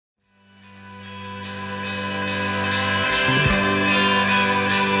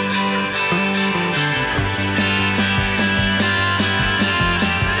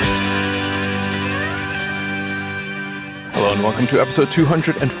welcome to episode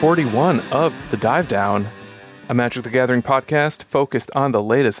 241 of The Dive Down, a Magic the Gathering podcast focused on the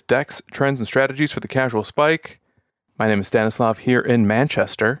latest decks, trends, and strategies for the casual spike. My name is Stanislav here in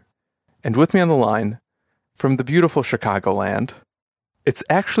Manchester, and with me on the line, from the beautiful Chicagoland, it's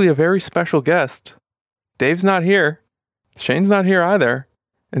actually a very special guest. Dave's not here. Shane's not here either.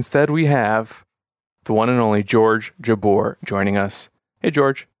 Instead, we have the one and only George Jabbour joining us. Hey,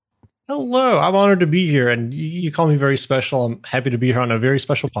 George. Hello, I'm honored to be here, and you call me very special. I'm happy to be here on a very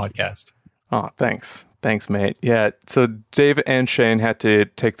special podcast. Oh, thanks. Thanks, mate. Yeah, so Dave and Shane had to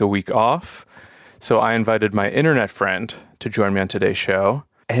take the week off, so I invited my internet friend to join me on today's show.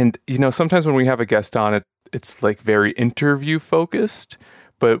 And, you know, sometimes when we have a guest on, it's like very interview focused,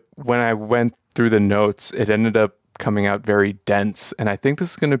 but when I went through the notes, it ended up coming out very dense, and I think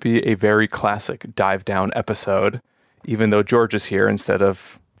this is going to be a very classic dive down episode, even though George is here instead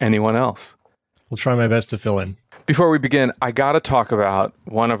of anyone else. We'll try my best to fill in. Before we begin, I got to talk about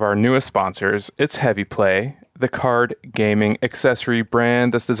one of our newest sponsors. It's Heavy Play, the card gaming accessory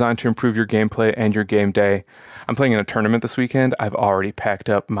brand that's designed to improve your gameplay and your game day. I'm playing in a tournament this weekend. I've already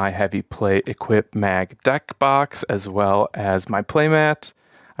packed up my Heavy Play Equip Mag deck box as well as my playmat.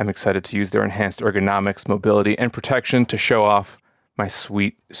 I'm excited to use their enhanced ergonomics, mobility, and protection to show off my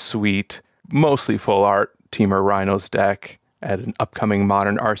sweet, mostly full art Teamer Rhinos deck at an upcoming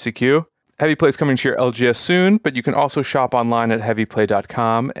modern RCQ. Heavy Play is coming to your LGS soon, but you can also shop online at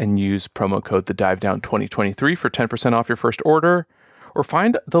heavyplay.com and use promo code TheDiveDown2023 for 10% off your first order. Or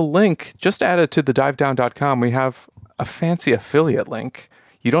find the link just added to TheDiveDown.com. We have a fancy affiliate link.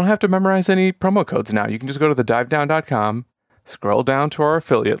 You don't have to memorize any promo codes now. You can just go to TheDiveDown.com, scroll down to our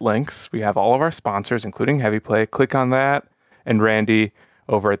affiliate links. We have all of our sponsors, including Heavy Play. Click on that, and Randy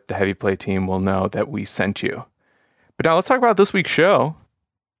over at the Heavy Play team will know that we sent you. But now let's talk about this week's show.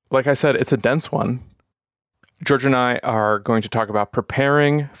 Like I said, it's a dense one. George and I are going to talk about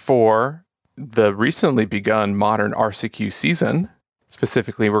preparing for the recently begun modern RCQ season.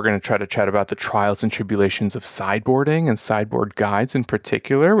 Specifically, we're going to try to chat about the trials and tribulations of sideboarding and sideboard guides in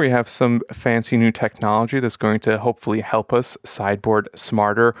particular. We have some fancy new technology that's going to hopefully help us sideboard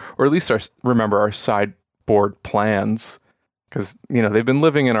smarter, or at least remember our sideboard plans. Because, you know, they've been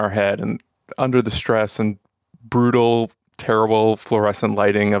living in our head and under the stress and brutal, terrible fluorescent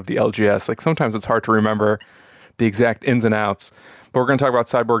lighting of the LGS. Like sometimes it's hard to remember the exact ins and outs. But we're going to talk about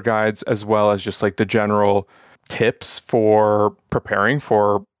sideboard guides as well as just like the general tips for preparing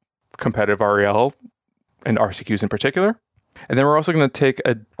for competitive REL and RCQs in particular. And then we're also going to take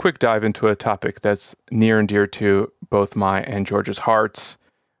a quick dive into a topic that's near and dear to both my and George's hearts,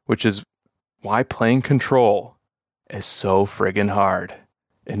 which is why playing Control is so friggin' hard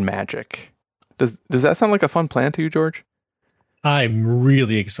in Magic. Does that sound like a fun plan to you, George? I'm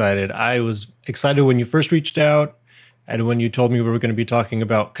really excited. I was excited when you first reached out, and when you told me we were going to be talking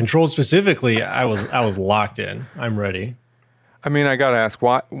about Control specifically, I was locked in. I'm ready. I mean, I gotta ask,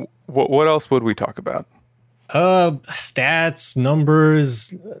 what else would we talk about? Stats,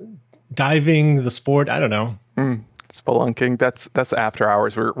 numbers, diving, the sport. I don't know. Spelunking. That's after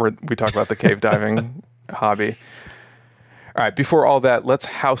hours. We talk about the cave diving hobby. All right, before all that, let's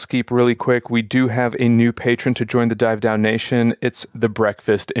housekeep really quick. We do have a new patron to join the Dive Down Nation. It's the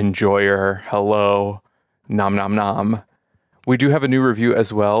Breakfast Enjoyer. Hello. Nom nom nom. We do have a new review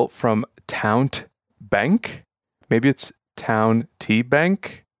as well from Taunt Bank. Maybe it's Town T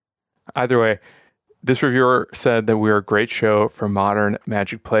Bank. Either way, this reviewer said that we are a great show for modern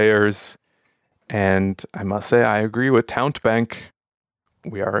Magic players. And I must say, I agree with Taunt Bank.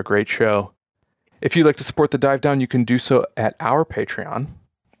 We are a great show. If you'd like to support The Dive Down, you can do so at our Patreon,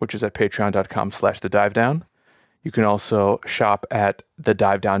 which is at patreon.com/thedivedown. You can also shop at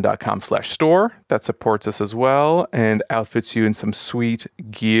thedivedown.com/store. That supports us as well and outfits you in some sweet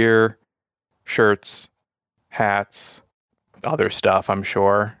gear, shirts, hats, other stuff, I'm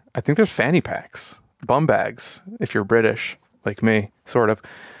sure. I think there's fanny packs, bum bags, if you're British, like me, sort of.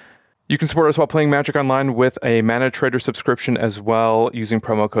 You can support us while playing Magic Online with a Mana Trader subscription as well, using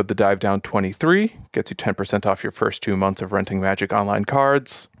promo code TheDiveDown23. Gets you 10% off your first 2 months of renting Magic Online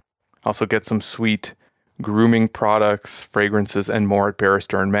cards. Also get some sweet grooming products, fragrances, and more at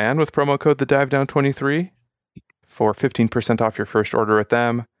Barrister & Man with promo code TheDiveDown23 for 15% off your first order at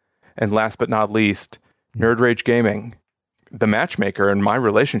them. And last but not least, Nerd Rage Gaming, the matchmaker in my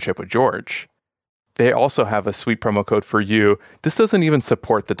relationship with George. They also have a sweet promo code for you. This doesn't even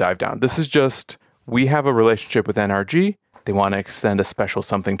support the Dive Down. This is just, we have a relationship with NRG. They want to extend a special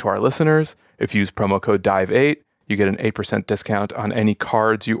something to our listeners. If you use promo code DIVE8, you get an 8% discount on any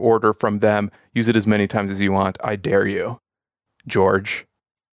cards you order from them. Use it as many times as you want. I dare you. George.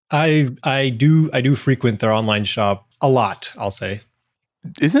 I do frequent their online shop A lot, I'll say.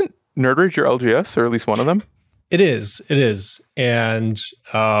 Isn't Nerd Rage your LGS, or at least one of them? It is. It is. And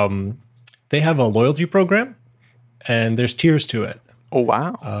they have a loyalty program, and there's tiers to it. Oh,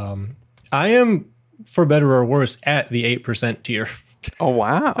 wow. I am, for better or worse, at the 8% tier. Oh,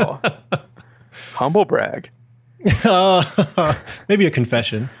 wow. Humble brag. Maybe a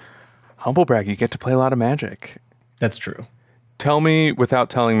confession. Humble brag. You get to play a lot of Magic. That's true. Tell me, without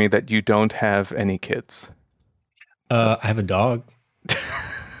telling me, that you don't have any kids. I have a dog.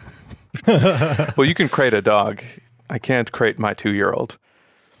 Well, you can crate a dog. I can't crate my 2-year-old.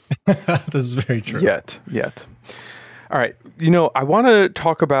 This is very true. Yet. All right. I want to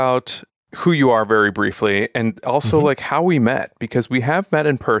talk about who you are very briefly, and also like how we met, because we have met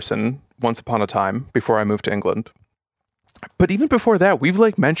in person once upon a time before I moved to England. But even before that, we've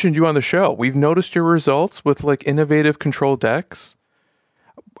like mentioned you on the show. We've noticed your results with like innovative control decks.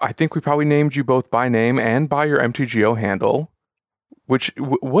 I think we probably named you both by name and by your MTGO handle.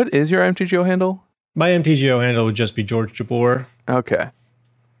 What is your MTGO handle? My MTGO handle would just be George Jabbour. Okay.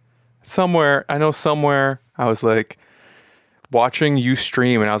 Somewhere I was like watching you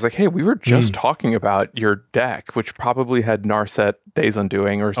stream, and I was like, hey, we were just talking about your deck, which probably had Narset Days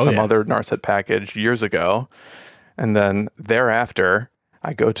Undoing or some other Narset package years ago. And then thereafter,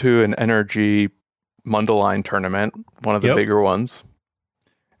 I go to an Energy Mundelein tournament, one of the bigger ones.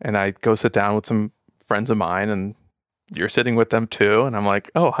 And I go sit down with some friends of mine, and you're sitting with them too. And I'm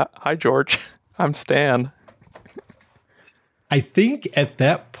like, oh, hi, George. I'm Stan. I think at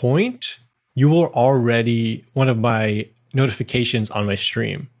that point, you were already one of my notifications on my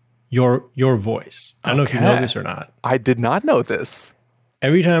stream. Your voice. I don't know if you know this or not. I did not know this.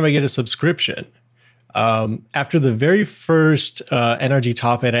 Every time I get a subscription, after the very first NRG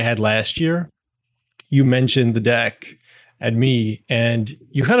Top 8 I had last year, you mentioned the deck and me, and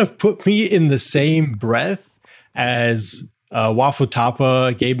you kind of put me in the same breath as Wafu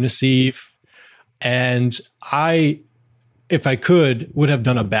Tapa, Gabe Nassif, and I, if I could, would have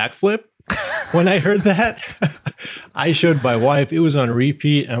done a backflip when I heard that. I showed my wife, it was on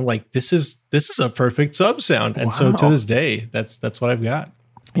repeat, and I'm like, this is a perfect sub sound. And so to this day, that's what I've got.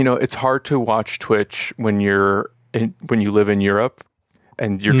 It's hard to watch Twitch when you live in Europe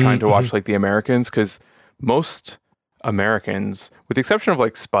and you're trying to watch like the Americans, because most Americans, with the exception of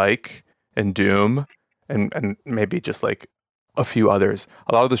like Spike and Doom and maybe just like a few others,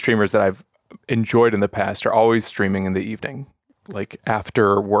 a lot of the streamers that I've enjoyed in the past are always streaming in the evening, like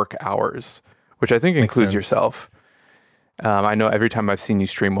after work hours, which I think includes yourself. I know every time I've seen you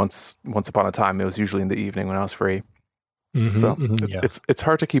stream once upon a time, it was usually in the evening when I was free. It's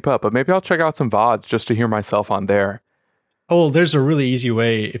hard to keep up, but maybe I'll check out some VODs just to hear myself on there. Oh, there's a really easy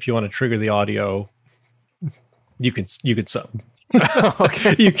way. If you want to trigger the audio, you can sub.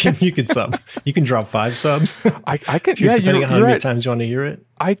 Okay. you can sub. You can drop 5 subs. I can. Depending on how many times you want to hear it.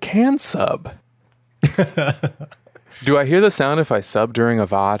 I can sub. Do I hear the sound if I sub during a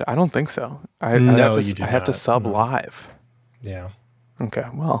VOD? I don't think so. I have to sub live. Yeah. Okay.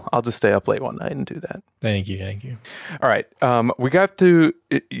 Well, I'll just stay up late one night and do that. Thank you. All right. We have to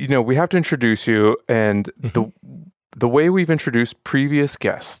introduce you, and the way we've introduced previous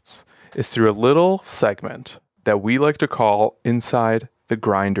guests is through a little segment that we like to call Inside the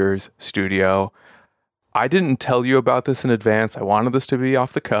Grinders Studio. I didn't tell you about this in advance. I wanted this to be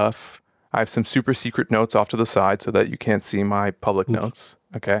off the cuff. I have some super secret notes off to the side so that you can't see my public notes.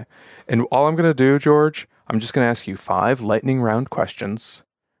 Okay. And all I'm going to do, George, I'm just going to ask you 5 lightning round questions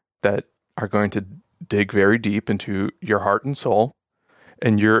that are going to dig very deep into your heart and soul.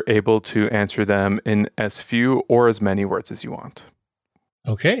 And you're able to answer them in as few or as many words as you want.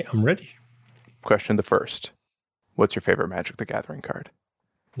 Okay, I'm ready. Question the first. What's your favorite Magic the Gathering card?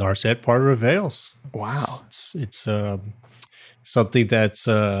 Narset Part of Veils. Wow. It's something that's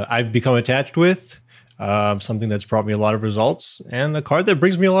I've become attached with, something that's brought me a lot of results, and a card that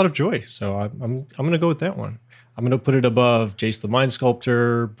brings me a lot of joy. So I'm going to go with that one. I'm going to put it above Jace the Mind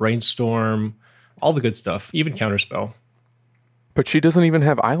Sculptor, Brainstorm, all the good stuff, even Counterspell. But she doesn't even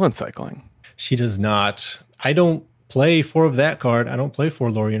have island cycling. She does not. I don't play 4 of that card. I don't play 4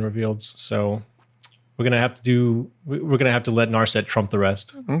 Lorien Revealeds. So we're gonna have to let Narset trump the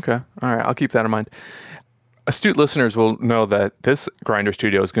rest. Okay. All right. I'll keep that in mind. Astute listeners will know that this Grinder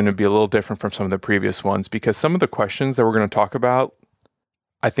Studio is going to be a little different from some of the previous ones, because some of the questions that we're going to talk about,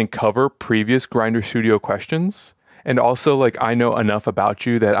 I think, cover previous Grinder Studio questions. And also, like, I know enough about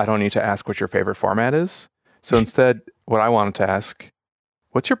you that I don't need to ask what your favorite format is. So instead, what I wanted to ask,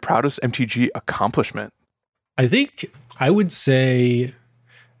 what's your proudest MTG accomplishment? I think I would say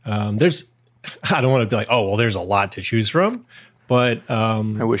I don't want to be like, oh, well, there's a lot to choose from. But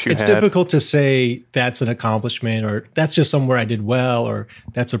I wish you it's had. difficult to say that's an accomplishment or that's just somewhere I did well or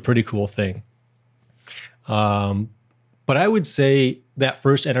that's a pretty cool thing. But I would say that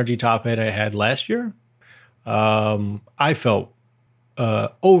first energy top 8 I had last year, I felt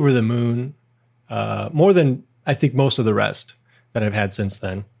over the moon, more than I think most of the rest that I've had since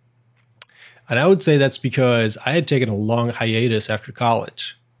then. And I would say that's because I had taken a long hiatus after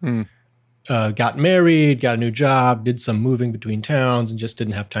college. Got married, got a new job, did some moving between towns, and just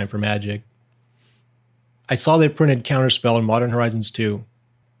didn't have time for Magic. I saw they printed Counterspell in Modern Horizons 2.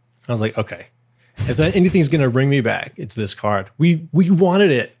 I was like, okay, if anything's going to bring me back, it's this card. We wanted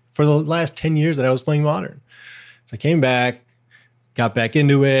it for the last 10 years that I was playing Modern. So I came back, got back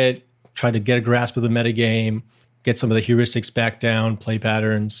into it, tried to get a grasp of the metagame, get some of the heuristics back down, play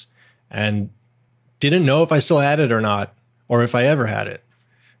patterns, and didn't know if I still had it or not, or if I ever had it,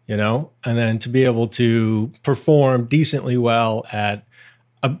 you know? And then to be able to perform decently well at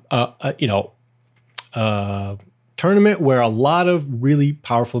a tournament where a lot of really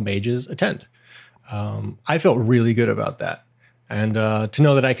powerful mages attend. I felt really good about that. And to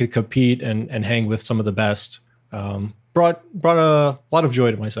know that I could compete and hang with some of the best brought a lot of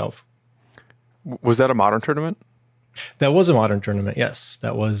joy to myself. Was that a Modern tournament? That was a Modern tournament, yes.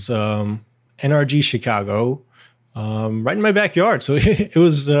 That was NRG Chicago, right in my backyard. So it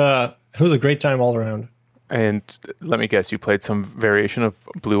was a great time all around. And let me guess, you played some variation of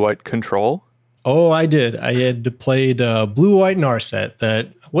blue-white control? Oh, I did. I had played blue-white Narset that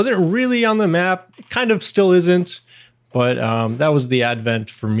wasn't really on the map. It kind of still isn't. But that was the advent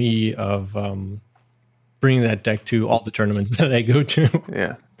for me of bringing that deck to all the tournaments that I go to.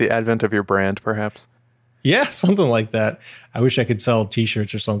 Yeah, the advent of your brand, perhaps. Yeah, something like that. I wish I could sell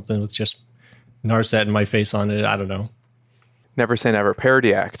T-shirts or something with just Narset and my face on it. I don't know. Never say never.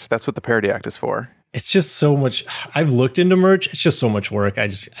 Parody Act. That's what the Parody Act is for. It's just so much. I've looked into merch. It's just so much work. I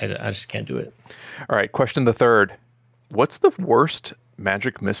just can't do it. All right, question the third. What's the worst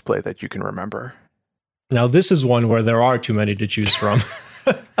Magic misplay that you can remember? Now, this is one where there are too many to choose from.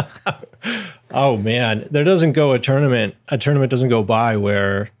 Oh, man. There doesn't go a tournament doesn't go by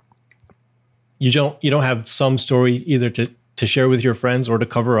where you don't have some story either to share with your friends or to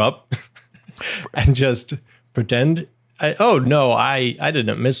cover up and just pretend. I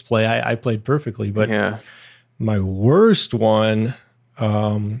didn't misplay. I played perfectly. But yeah. My worst one.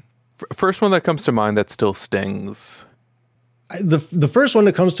 First one that comes to mind that still stings. The first one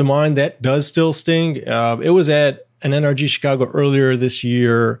that comes to mind that does still sting, it was at an NRG Chicago earlier this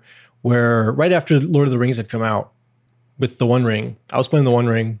year where right after Lord of the Rings had come out with the One Ring, I was playing the One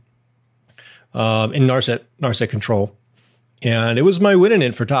Ring in Narset Control. And it was my winning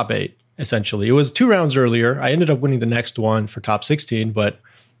in for top 8, essentially. It was 2 rounds earlier. I ended up winning the next one for top 16, but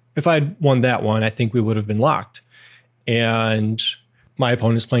if I'd won that one, I think we would have been locked. And my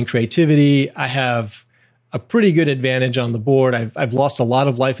opponent's playing creativity. I have a pretty good advantage on the board. I've lost a lot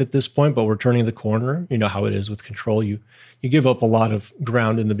of life at this point, but we're turning the corner. You know how it is with control. You give up a lot of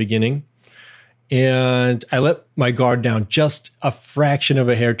ground in the beginning. And I let my guard down just a fraction of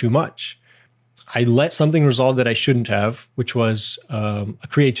a hair too much. I let something resolve that I shouldn't have, which was a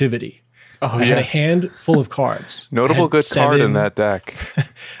creativity. I had a hand full of cards. Notable good card in that deck.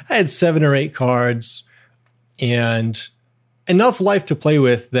 I had 7 or 8 cards and enough life to play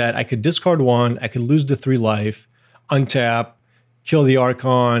with that I could discard 1, I could lose to 3 life, untap, kill the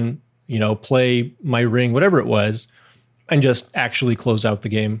Archon, play my ring, whatever it was, and just actually close out the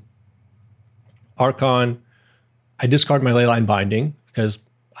game. Archon, I discard my Leyline Binding because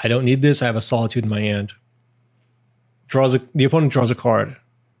I don't need this. I have a Solitude in my hand. The opponent draws a card.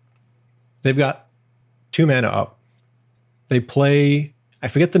 They've got 2 mana up. They play, I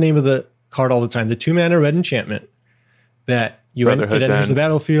forget the name of the card all the time, the 2 mana red enchantment that it enters the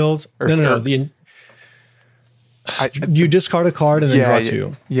battlefield. You discard a card and then draw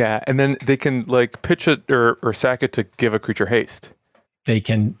 2. Yeah, and then they can pitch it or sack it to give a creature haste. They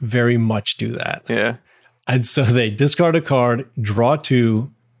can very much do that. Yeah. And so they discard a card, draw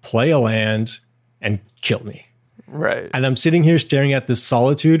 2, play a land, and kill me. Right. And I'm sitting here staring at this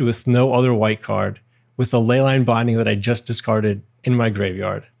Solitude with no other white card, with a Leyline Binding that I just discarded in my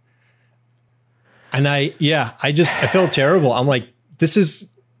graveyard. And I felt terrible. I'm like, this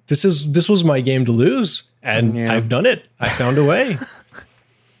was my game to lose, and I've done it. I found a way.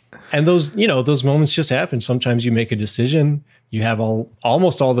 And those moments just happen. Sometimes you make a decision, you have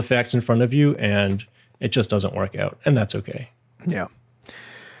almost all the facts in front of you, and it just doesn't work out, and that's okay. Yeah.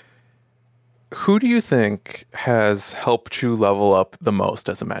 Who do you think has helped you level up the most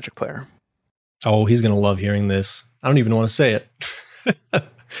as a Magic player? Oh, he's going to love hearing this. I don't even want to say it.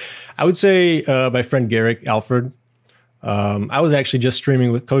 I would say my friend Garrick Alford. I was actually just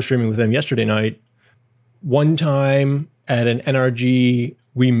co-streaming with him yesterday night. One time at an NRG,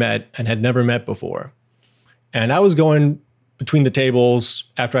 we met and had never met before. And I was going between the tables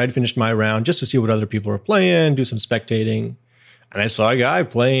after I'd finished my round just to see what other people were playing, do some spectating. And I saw a guy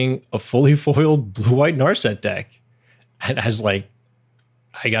playing a fully foiled blue-white Narset deck. And I was like,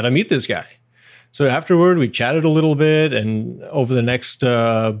 I got to meet this guy. So afterward, we chatted a little bit. And over the next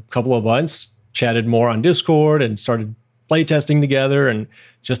couple of months, chatted more on Discord and started playtesting together and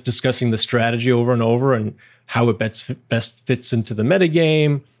just discussing the strategy over and over and how it best fits into the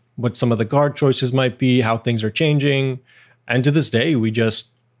metagame, what some of the guard choices might be, how things are changing. And to this day, we just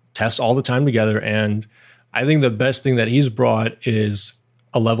test all the time together. And I think the best thing that he's brought is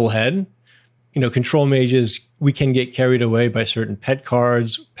a level head. You know, control mages, we can get carried away by certain pet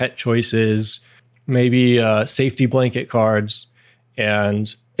cards, pet choices, maybe safety blanket cards.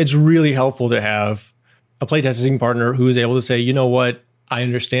 And it's really helpful to have a playtesting partner who is able to say, you know what, I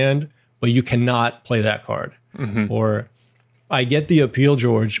understand, but you cannot play that card. Mm-hmm. Or I get the appeal,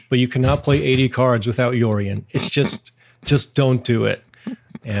 George, but you cannot play 80 cards without Yorion. It's just don't do it.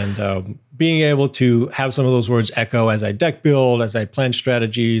 And being able to have some of those words echo as I deck build, as I plan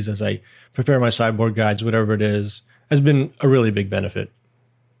strategies, as I prepare my sideboard guides, whatever it is, has been a really big benefit.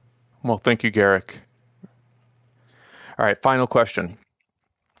 Well, thank you, Garrick. All right, final question.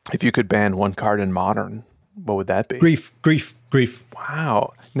 If you could ban one card in Modern, what would that be? Grief.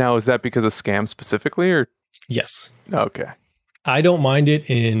 Wow. Now, is that because of scam specifically, or? Yes. Okay. I don't mind it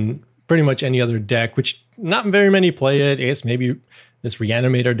in pretty much any other deck, which not very many play it. I guess maybe this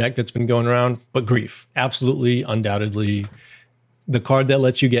Reanimator deck that's been going around, but Grief, absolutely, undoubtedly. The card that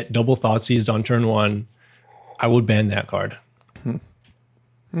lets you get double Thoughtseized on turn one, I would ban that card.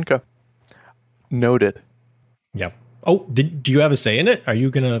 Okay. Noted. Yep. Oh, do you have a say in it? Are you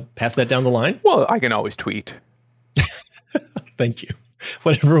going to pass that down the line? Well, I can always tweet. Thank you.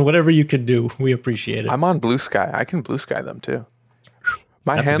 Whatever you could do, we appreciate it. I'm on Blue Sky. I can Blue Sky them too.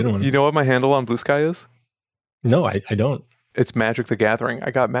 That's a good one. You know what my handle on Blue Sky is? No, I don't. It's Magic the Gathering.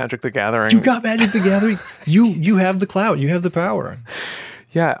 I got Magic the Gathering. You got Magic the Gathering? You have the clout. You have the power.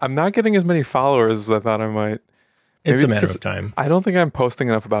 Yeah, I'm not getting as many followers as I thought I might. It's a matter of time. I don't think I'm posting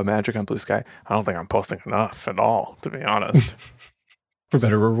enough about Magic on Blue Sky. I don't think I'm posting enough at all, to be honest. For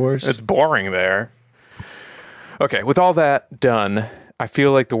better or worse. It's boring there. Okay, with all that done, I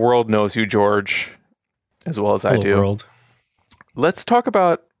feel like the world knows you, George, as well as I do. World. Let's talk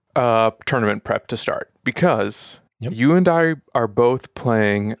about tournament prep to start, because you and I are both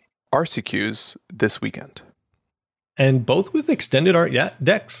playing RCQs this weekend. And both with extended art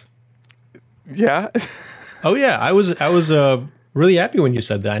decks. Yeah. Oh yeah, I was really happy when you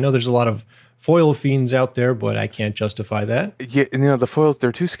said that. I know there's a lot of foil fiends out there, but I can't justify that. Yeah, you know, the foils,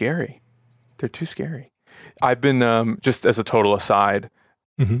 they're too scary. I've been just as a total aside,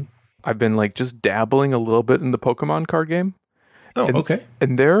 I've been like just dabbling a little bit in the Pokemon card game. Oh, okay.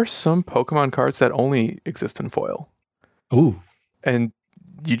 And there are some Pokemon cards that only exist in foil. Ooh. And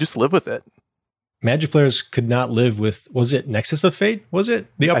you just live with it. Magic players could not live with, was it Nexus of Fate? Was it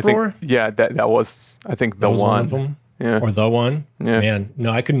the Uproar? That was, I think, the one. Of them? Yeah. Or the one? Yeah. Man,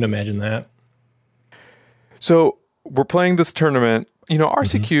 no, I couldn't imagine that. So we're playing this tournament. You know,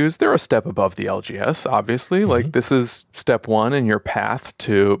 RCQs, they're a step above the LGS, obviously. Like, this is step one in your path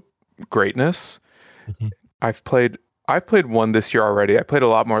to greatness. I've played one this year already. I played a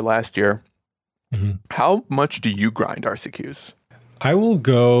lot more last year. How much do you grind RCQs? I will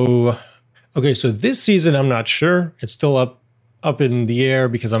go... Okay, so this season, I'm not sure. It's still up in the air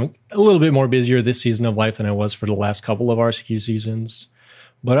because I'm a little bit more busier this season of life than I was for the last couple of RCQ seasons.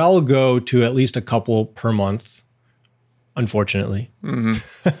 But I'll go to at least a couple per month, unfortunately,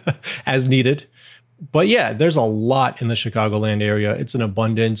 as needed. But yeah, there's a lot in the Chicagoland area. It's an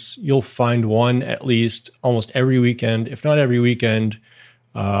abundance. You'll find one at least almost every weekend, if not every weekend,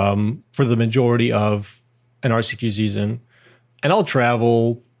 for the majority of an RCQ season. And I'll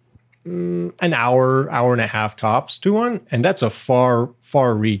travel an hour and a half tops to one. And that's a far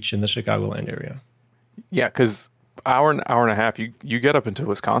reach in the Chicagoland area. Yeah, because hour and a half, you get up into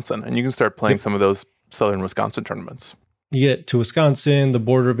Wisconsin and you can start playing some of those southern Wisconsin tournaments. You get to Wisconsin, the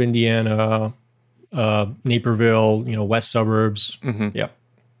border of Indiana, Naperville, west suburbs. Yep.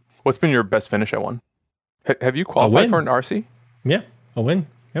 What's been your best finish at one? Have you qualified for an RC? Yeah, a win.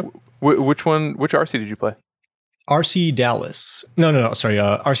 Yep. Which RC did you play? RC Dallas. No. Sorry,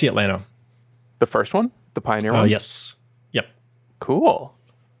 RC Atlanta. The first one? The Pioneer one? Yes. Yep. Cool.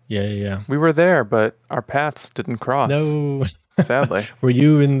 Yeah. We were there, but our paths didn't cross. No. Sadly. Were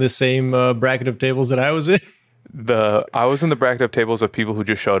you in the same bracket of tables that I was in? I was in the bracket of tables of people who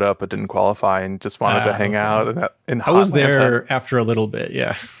just showed up but didn't qualify and just wanted to hang out in I was there after a little bit,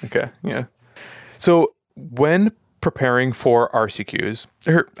 yeah. Okay, yeah. So when preparing for RCQs,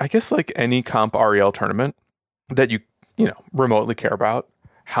 or I guess like any comp REL tournament that you remotely care about,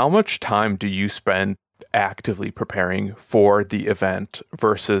 how much time do you spend actively preparing for the event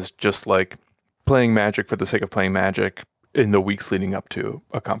versus just like playing Magic for the sake of playing Magic in the weeks leading up to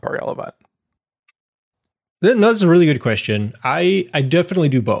a comp REL event? That's a really good question. I definitely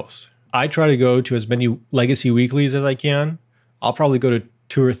do both. I try to go to as many legacy weeklies as I can. I'll probably go to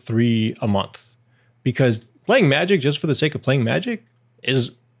 2 or 3 a month because playing Magic just for the sake of playing Magic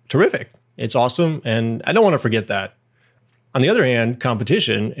is terrific. It's awesome, and I don't want to forget that. On the other hand,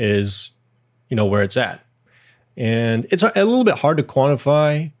 competition is, where it's at. And it's a little bit hard to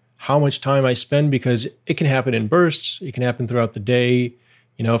quantify how much time I spend because it can happen in bursts. It can happen throughout the day.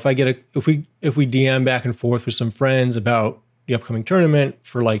 If we DM back and forth with some friends about the upcoming tournament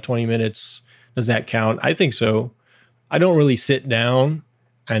for like 20 minutes, does that count? I think so. I don't really sit down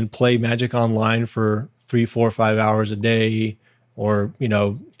and play Magic online for 3, 4, 5 hours a day or,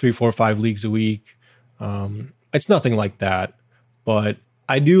 3, 4, 5 leagues a week. It's nothing like that, but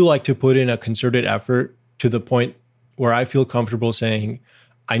I do like to put in a concerted effort to the point where I feel comfortable saying,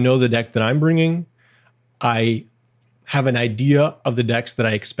 I know the deck that I'm bringing. I have an idea of the decks that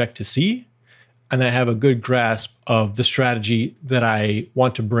I expect to see, and I have a good grasp of the strategy that I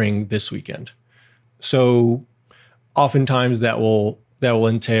want to bring this weekend. So oftentimes that will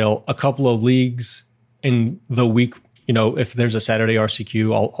entail a couple of leagues in the week. If there's a Saturday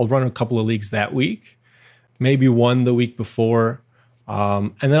RCQ, I'll run a couple of leagues that week, maybe one the week before.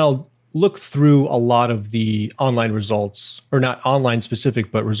 And then I'll look through a lot of the online results, or not online specific,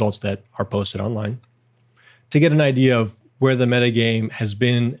 but results that are posted online to get an idea of where the metagame has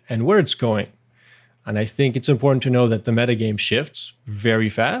been and where it's going. And I think it's important to know that the metagame shifts very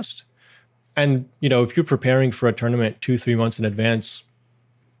fast. And, if you're preparing for a tournament 2-3 months in advance,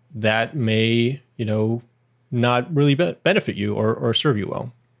 that may, not really benefit you or serve you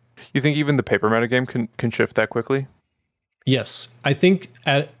well. You think even the paper metagame can shift that quickly? Yes. I think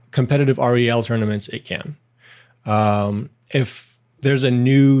at competitive REL tournaments, it can. If there's a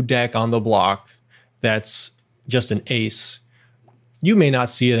new deck on the block that's just an ace, you may not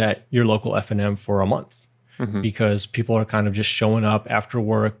see it at your local FNM for a month because people are kind of just showing up after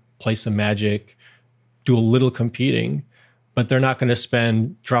work, play some Magic, do a little competing, but they're not going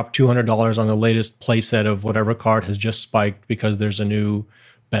to drop $200 on the latest playset of whatever card has just spiked because there's a new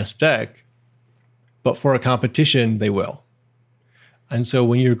best deck. But for a competition, they will. And so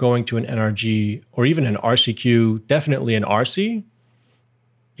when you're going to an NRG or even an RCQ, definitely an RC,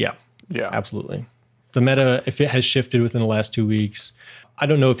 yeah, absolutely. The meta, if it has shifted within the last 2 weeks, I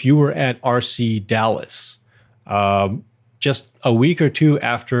don't know if you were at RC Dallas, just a week or two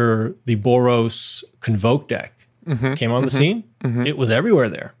after the Boros Convoke deck came on the scene, it was everywhere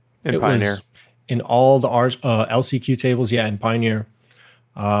there. In Pioneer. Was in all the LCQ tables, in Pioneer.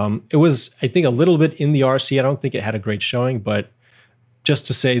 It was, I think, a little bit in the RC. I don't think it had a great showing, but just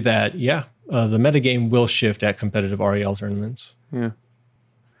to say that, the metagame will shift at competitive REL tournaments. Yeah.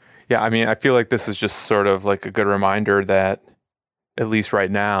 Yeah, I mean, I feel like this is just sort of like a good reminder that, at least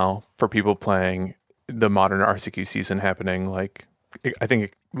right now, for people playing the modern RCQ season happening, like, I think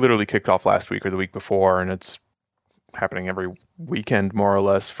it literally kicked off last week or the week before, and it's happening every weekend, more or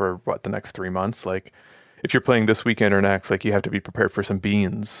less, for, the next 3 months. Like, if you're playing this weekend or next, like, you have to be prepared for some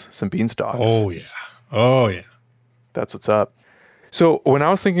beanstalks. Oh, yeah. That's what's up. So when I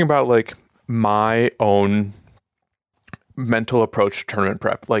was thinking about, like, my own mental approach to tournament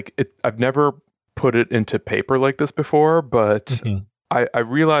prep, I've never put it into paper like this before, but I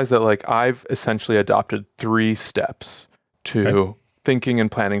realized that, like, I've essentially adopted 3 steps to thinking and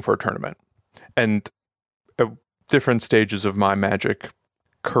planning for a tournament, and at different stages of my Magic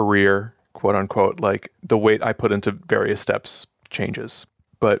career, quote unquote, like, the weight I put into various steps changes.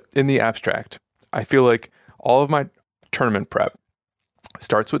 But in the abstract, I feel like all of my tournament prep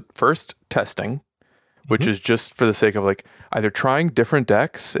starts with first testing, which is just for the sake of, like, either trying different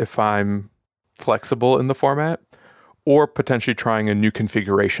decks if I'm flexible in the format, or potentially trying a new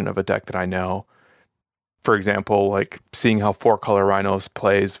configuration of a deck that I know. For example, like seeing how 4-color Rhinos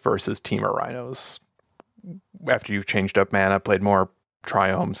plays versus Teamer Rhinos. After you've changed up mana, played more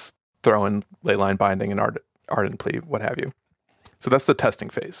Triomes, throw in Leyline Binding and Ardent Plea, what have you. So that's the testing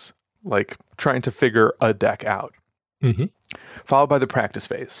phase, like trying to figure a deck out. Followed by the practice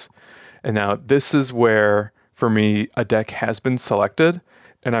phase. And now this is where, for me, a deck has been selected,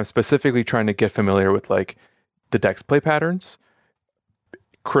 and I'm specifically trying to get familiar with, like, the deck's play patterns,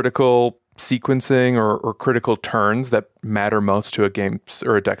 critical sequencing or critical turns that matter most to a game's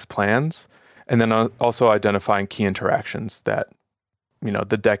or a deck's plans, and then also identifying key interactions that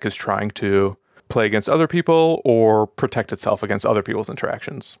the deck is trying to play against other people or protect itself against other people's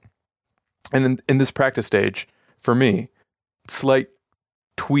interactions. And in this practice stage, for me, slight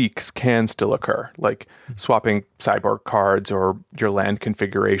tweaks can still occur, like swapping sideboard cards or your land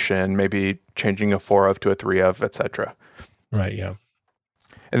configuration, maybe changing a 4 of to a 3 of, etc. Right, yeah.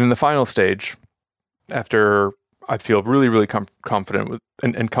 And then the final stage, after I feel really, really confident with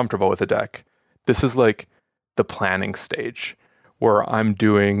and comfortable with the deck, this is like the planning stage where I'm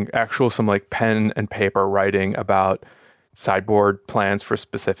doing some like pen and paper writing about sideboard plans for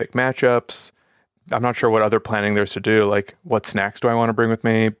specific matchups. I'm not sure what other planning there's to do, like what snacks do I want to bring with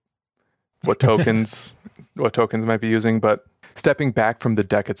me, what tokens might be using, but stepping back from the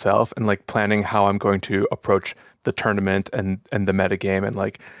deck itself and like planning how I'm going to approach the tournament and the metagame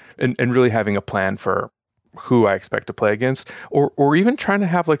and really having a plan for who I expect to play against, or even trying to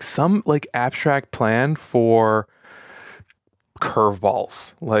have like some like abstract plan for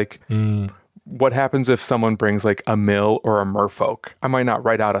curveballs. Like what happens if someone brings like a mill or a merfolk? I might not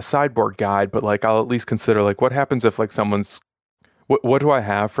write out a sideboard guide, but like I'll at least consider like what happens if like what do I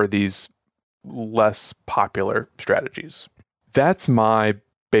have for these less popular strategies? That's my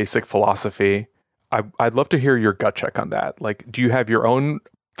basic philosophy. I'd love to hear your gut check on that. Like, do you have your own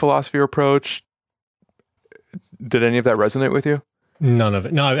philosophy or approach? Did any of that resonate with you? None of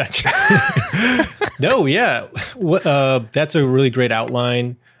it. No, no, yeah. That's a really great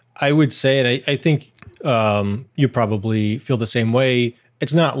outline. I would say, and I think you probably feel the same way.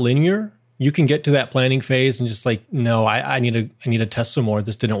 It's not linear. You can get to that planning phase and just like, no, I need to test some more.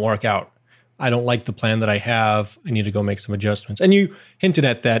 This didn't work out. I don't like the plan that I have. I need to go make some adjustments. And you hinted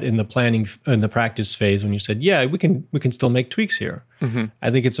at that in the planning in the practice phase when you said, yeah, we can still make tweaks here. Mm-hmm.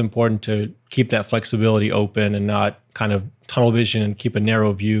 I think it's important to keep that flexibility open and not kind of tunnel vision and keep a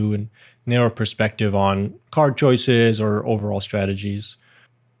narrow view and narrow perspective on card choices or overall strategies.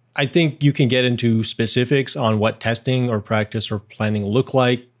 I think you can get into specifics on what testing or practice or planning look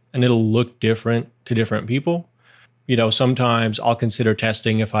like, and it'll look different to different people. Sometimes I'll consider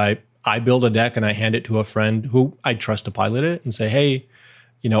testing if I build a deck and I hand it to a friend who I trust to pilot it and say, hey,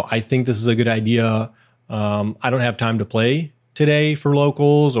 I think this is a good idea. I don't have time to play today for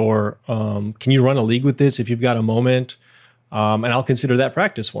locals, or can you run a league with this if you've got a moment? And I'll consider that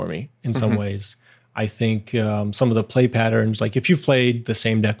practice for me in some ways. I think some of the play patterns, like if you've played the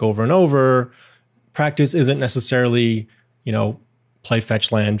same deck over and over, practice isn't necessarily, play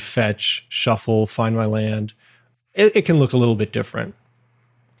fetch land, fetch, shuffle, find my land. It can look a little bit different.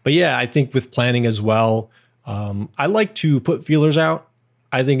 But yeah, I think with planning as well, I like to put feelers out.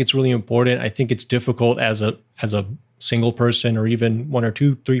 I think it's really important. I think it's difficult as a single person or even 1 or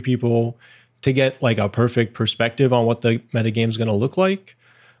 2, 3 people to get like a perfect perspective on what the metagame is going to look like.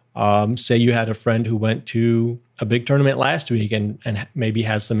 Say you had a friend who went to a big tournament last week and maybe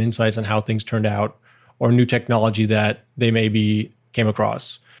has some insights on how things turned out or new technology that they maybe came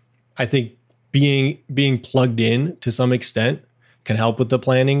across. I think being plugged in to some extent can help with the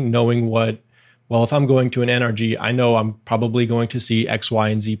planning, knowing if I'm going to an NRG, I know I'm probably going to see X, Y,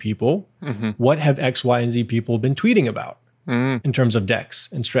 and Z people. Mm-hmm. What have X, Y, and Z people been tweeting about in terms of decks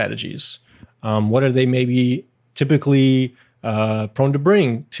and strategies? What are they maybe typically prone to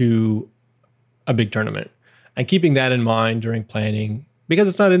bring to a big tournament? And keeping that in mind during planning, because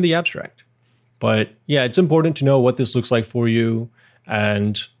it's not in the abstract. But yeah, it's important to know what this looks like for you.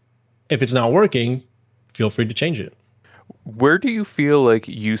 And if it's not working, feel free to change it. Where do you feel like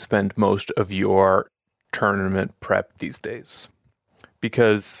you spend most of your tournament prep these days?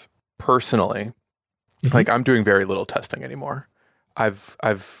 Because personally, like I'm doing very little testing anymore.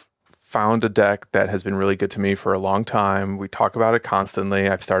 I've found a deck that has been really good to me for a long time. We talk about it constantly.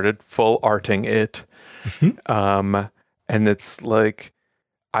 I've started full arting it. And it's like,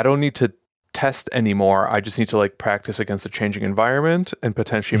 I don't need to test anymore. I just need to like practice against a changing environment and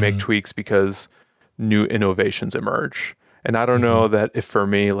potentially make tweaks because new innovations emerge. And I don't know that if for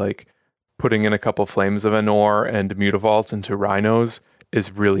me, like putting in a couple Flames of Anor and Mutavaults into Rhinos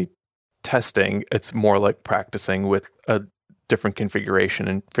is really testing. It's more like practicing with a different configuration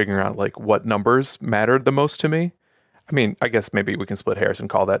and figuring out like what numbers mattered the most to me. I mean, I guess maybe we can split hairs and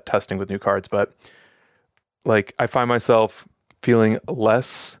call that testing with new cards, but like I find myself feeling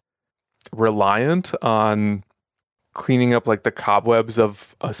less reliant on cleaning up like the cobwebs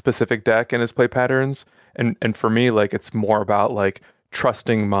of a specific deck and its play patterns. And for me, like it's more about like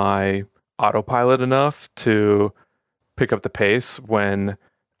trusting my autopilot enough to pick up the pace when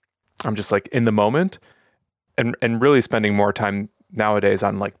I'm just like in the moment and really spending more time nowadays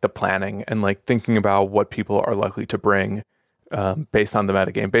on like the planning and like thinking about what people are likely to bring based on the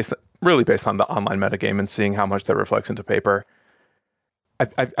metagame, based on the online metagame, and seeing how much that reflects into paper.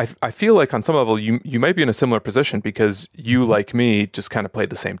 I feel like on some level you might be in a similar position because you, like me, just kind of played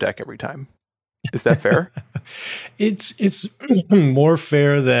the same deck every time. Is that fair? It's more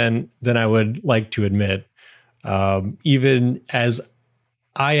fair than I would like to admit. Even as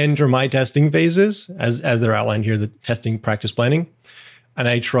I enter my testing phases, as they're outlined here, the testing, practice, planning, and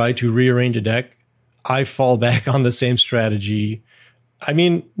I try to rearrange a deck, I fall back on the same strategy. I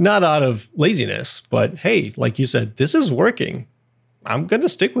mean, not out of laziness, but hey, like you said, this is working. I'm going to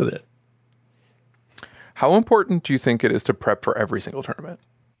stick with it. How important do you think it is to prep for every single tournament?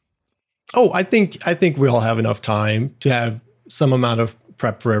 Oh, I think we all have enough time to have some amount of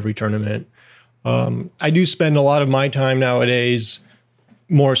prep for every tournament. I do spend a lot of my time nowadays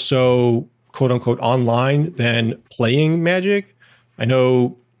more so, quote unquote, online than playing Magic. I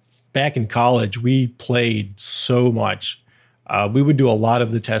know back in college, we played so much. We would do a lot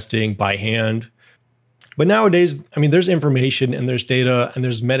of the testing by hand. But nowadays, I mean, there's information and there's data and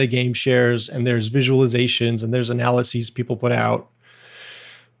there's metagame shares and there's visualizations and there's analyses people put out.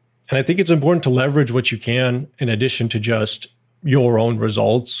 And I think it's important to leverage what you can in addition to just your own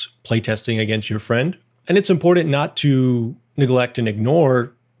results, playtesting against your friend. And it's important not to neglect and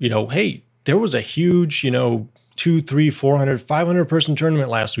ignore, hey, there was a huge, 200, 300, 400, 500 person tournament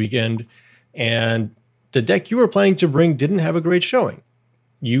last weekend, and the deck you were planning to bring didn't have a great showing.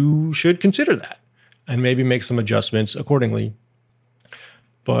 You should consider that and maybe make some adjustments accordingly.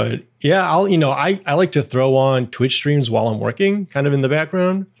 But yeah, I like to throw on Twitch streams while I'm working, kind of in the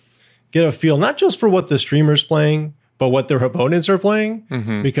background, get a feel not just for what the streamer's playing, but what their opponents are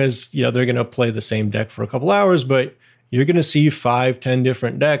playing, because they're going to play the same deck for a couple hours, but you're going to see 5-10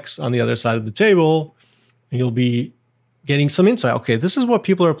 different decks on the other side of the table, and you'll be getting some insight. Okay, this is what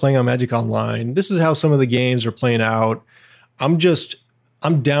people are playing on Magic Online. This is how some of the games are playing out.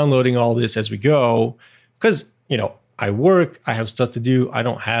 I'm downloading all this as we go because, I work, I have stuff to do. I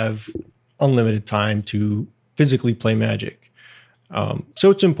don't have unlimited time to physically play Magic.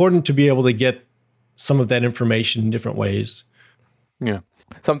 So it's important to be able to get some of that information in different ways. Yeah.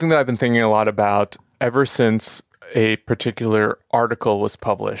 Something that I've been thinking a lot about ever since a particular article was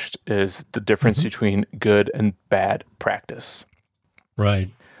published is the difference between good and bad practice.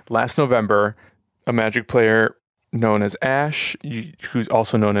 Right. Last November, a Magic player known as Ash, who's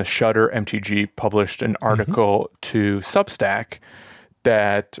also known as Shutter MTG, published an article to Substack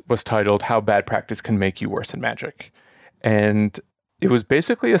that was titled "How Bad Practice Can Make You Worse in Magic." And it was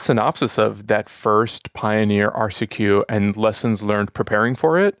basically a synopsis of that first Pioneer RCQ and lessons learned preparing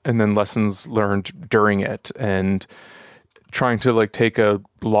for it, and then lessons learned during it, and trying to take a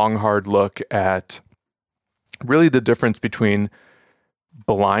long, hard look at really the difference between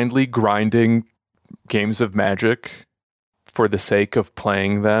blindly grinding games of Magic for the sake of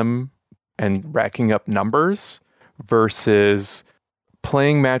playing them and racking up numbers versus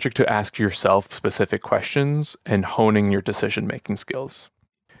playing Magic to ask yourself specific questions and honing your decision-making skills.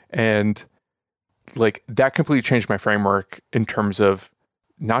 And that completely changed my framework in terms of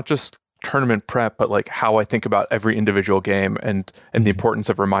not just tournament prep, but how I think about every individual game and the importance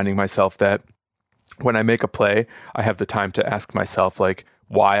of reminding myself that when I make a play, I have the time to ask myself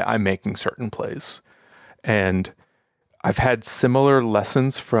why I'm making certain plays. And I've had similar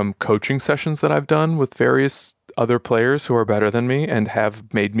lessons from coaching sessions that I've done with various other players who are better than me and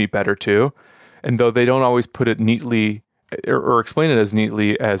have made me better too. And though they don't always put it neatly or explain it as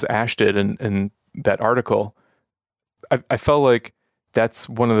neatly as Ash did in that article, I felt like that's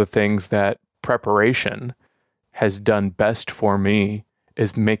one of the things that preparation has done best for me,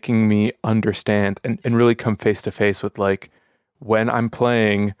 is making me understand and really come face to face with when I'm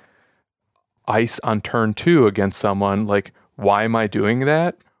playing ice on turn 2 against someone, why am I doing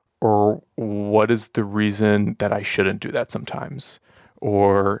that? Or what is the reason that I shouldn't do that sometimes?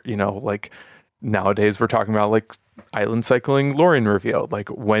 Or, nowadays we're talking about island cycling Lorien reveal.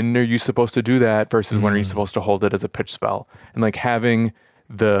 When are you supposed to do that versus when are you supposed to hold it as a pitch spell? And having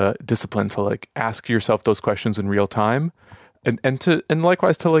the discipline to ask yourself those questions in real time and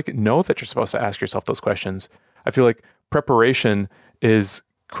likewise to know that you're supposed to ask yourself those questions. I feel like preparation is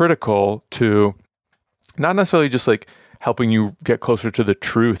critical to not necessarily just helping you get closer to the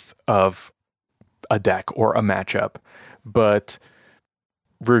truth of a deck or a matchup, but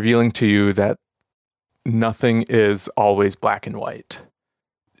revealing to you that nothing is always black and white.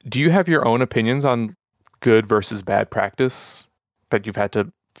 Do you have your own opinions on good versus bad practice that you've had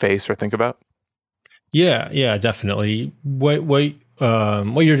to face or think about? Yeah, definitely. What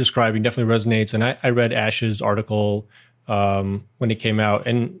you're describing definitely resonates. And I read Ash's article when it came out,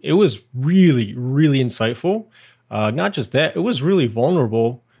 and it was really, really insightful. Not just that, it was really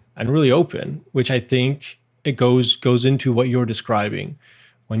vulnerable and really open, which I think it goes into what you're describing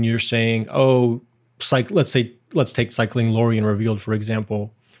when you're saying, "Oh, let's take cycling Lorien Revealed for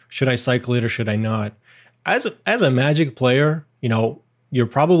example. Should I cycle it or should I not?" As a Magic player, you're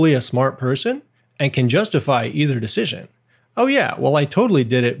probably a smart person and can justify either decision. Oh yeah, well I totally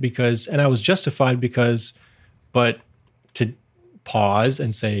did it and I was justified because, but to pause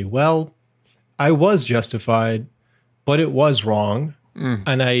and say, well, I was justified, but it was wrong,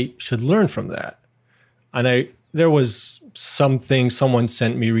 and I should learn from that. And there was something someone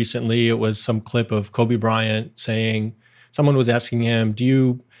sent me recently. It was some clip of Kobe Bryant saying, someone was asking him,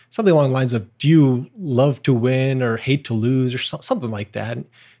 something along the lines of, do you love to win or hate to lose or something like that? And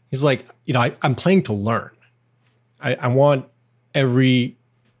he's like, I'm playing to learn. I want every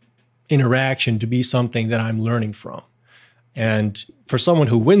interaction to be something that I'm learning from. And for someone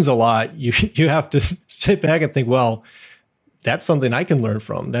who wins a lot, you have to sit back and think, well, that's something I can learn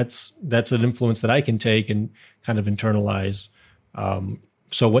from. That's an influence that I can take and kind of internalize.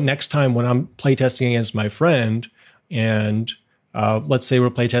 So next time when I'm playtesting against my friend, and let's say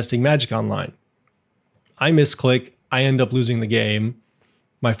we're playtesting Magic Online, I misclick, I end up losing the game.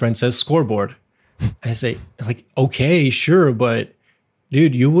 My friend says scoreboard. I say, like, okay, sure, but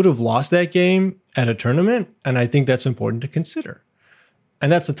dude, you would have lost that game at a tournament, and I think that's important to consider.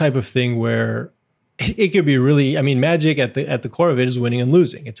 And that's the type of thing where it could be really, Magic at the core of it is winning and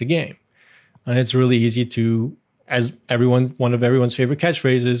losing. It's a game. And it's really easy to, as one of everyone's favorite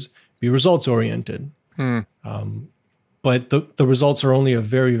catchphrases, be results oriented. But the results are only a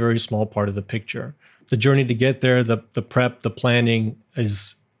very, very small part of the picture. The journey to get there, the prep, the planning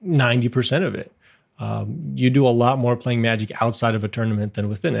is 90% of it. You do a lot more playing Magic outside of a tournament than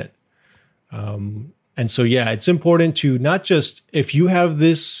within it. And so, yeah, it's important to not just, if you have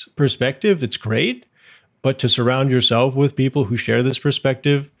this perspective, it's great, but to surround yourself with people who share this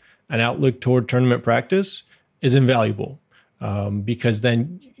perspective and outlook toward tournament practice is invaluable. Because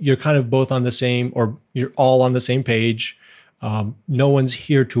then you're kind of both on the same, or you're all on the same page. No one's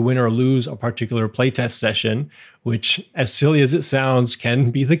here to win or lose a particular playtest session, which, as silly as it sounds, can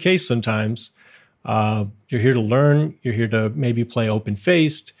be the case sometimes. You're here to learn. You're here to maybe play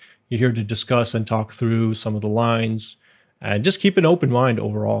open-faced. You're here to discuss and talk through some of the lines, and just keep an open mind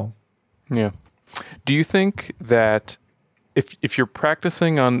overall. Yeah. Do you think that if you're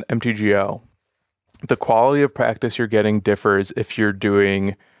practicing on MTGO, the quality of practice you're getting differs if you're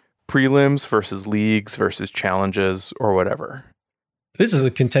doing prelims versus leagues versus challenges or whatever? This is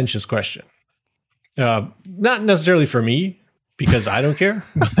a contentious question. Not necessarily for me, because I don't care,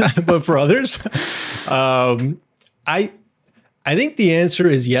 but for others. I think the answer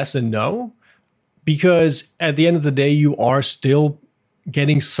is yes and no, because at the end of the day, you are still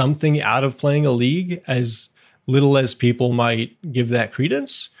getting something out of playing a league, as little as people might give that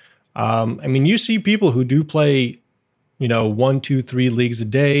credence. You see people who do play, 1, 2, 3 leagues a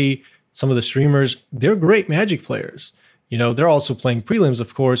day. Some of the streamers, they're great Magic players. They're also playing prelims,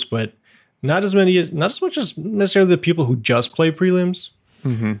 of course, but not as much as necessarily the people who just play prelims.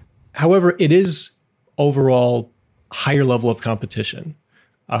 Mm-hmm. However, it is overall higher level of competition,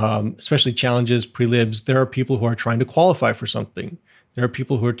 especially challenges, prelims. There are people who are trying to qualify for something. There are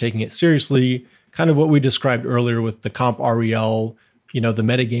people who are taking it seriously, kind of what we described earlier with the comp REL, the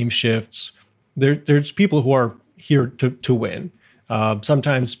metagame shifts. There's people who are here to win.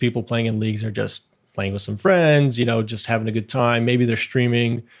 Sometimes people playing in leagues are just playing with some friends, just having a good time. Maybe they're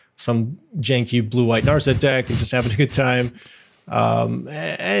streaming some janky blue-white Narset deck and just having a good time.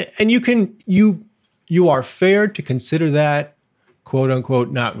 And you are fair to consider that quote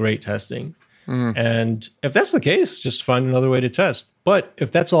unquote not great testing. And if that's the case, just find another way to test. But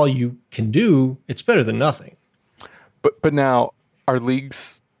if that's all you can do, it's better than nothing. But now, are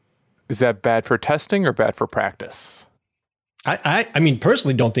leagues, is that bad for testing or bad for practice? I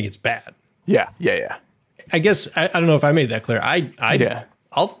personally don't think it's bad. Yeah. I guess I don't know if I made that clear.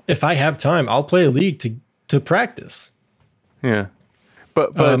 I'll if I have time, I'll play a league to practice. Yeah,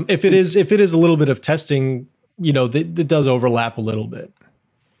 but if it is a little bit of testing, that does overlap a little bit.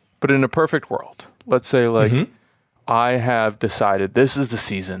 But in a perfect world, let's say I have decided this is the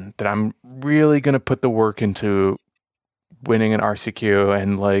season that I'm really going to put the work into winning an RCQ,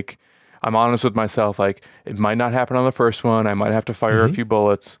 and I'm honest with myself, it might not happen on the first one. I might have to fire a few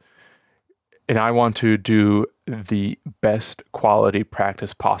bullets, and I want to do the best quality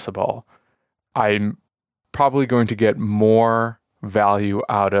practice possible. I'm probably going to get more value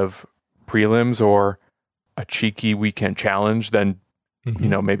out of prelims or a cheeky weekend challenge than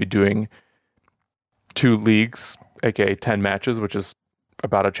maybe doing 2 leagues aka 10 matches, which is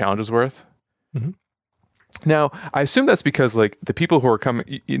about a challenge's worth. Mhm. Now, I assume that's because like the people who are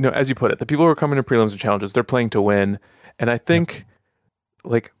coming, as you put it, the people who are coming to prelims and challenges, they're playing to win. And I think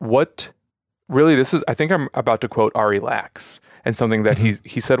like what really this is, I think I'm about to quote Ari Lax and something that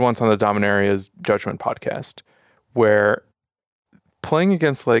he said once on the Dominaria's Judgment podcast, where playing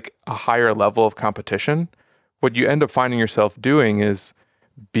against like a higher level of competition, what you end up finding yourself doing is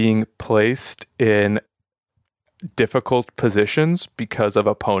being placed in difficult positions because of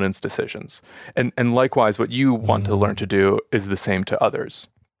opponents' decisions. And likewise, what you want to learn to do is the same to others.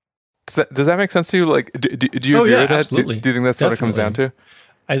 Does that make sense to you? Like, do you agree with that? Absolutely. Do you think that's what it comes down to?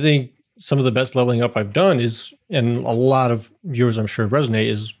 I think some of the best leveling up I've done is, and a lot of viewers I'm sure resonate,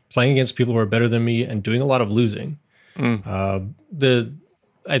 is playing against people who are better than me and doing a lot of losing.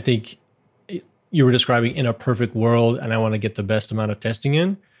 I think you were describing in a perfect world, and I want to get the best amount of testing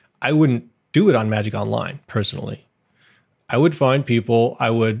in. I wouldn't do it on Magic Online personally. I would find people,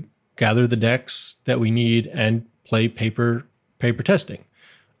 I would gather the decks that we need and play paper testing.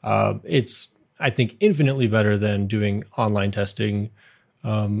 It's, I think, infinitely better than doing online testing.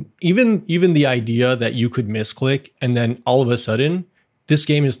 Even the idea that you could misclick and then all of a sudden this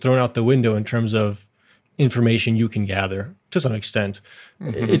game is thrown out the window in terms of information you can gather to some extent.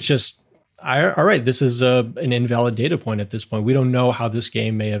 It's just, all right, this is an invalid data point at this point. We don't know how this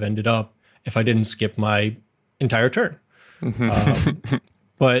game may have ended up if I didn't skip my entire turn.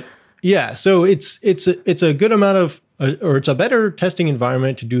 But yeah, so it's a good amount of, or it's a better testing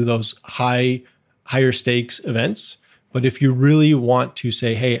environment to do those higher stakes events. But if you really want to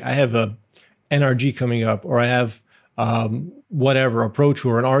say, hey, I have a NRG coming up, or I have whatever, a Pro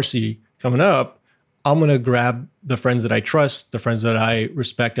Tour, an RC coming up, I'm going to grab the friends that I trust, the friends that I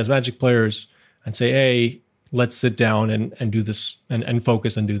respect as Magic players, and say, hey, let's sit down and do this and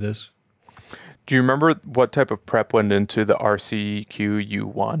focus and do this. Do you remember what type of prep went into the RCQ you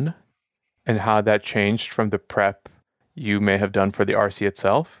won and how that changed from the prep you may have done for the RC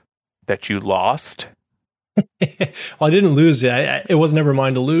itself that you lost? Well, I didn't lose it. It was never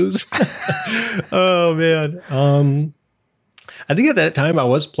mine to lose. Oh, man. I think at that time I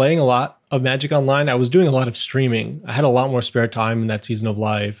was playing a lot of Magic Online. I was doing a lot of streaming. I had a lot more spare time in that season of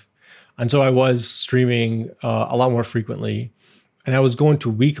live. And so I was streaming a lot more frequently. And I was going to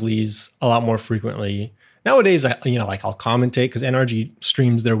weeklies a lot more frequently. Nowadays, I'll commentate because NRG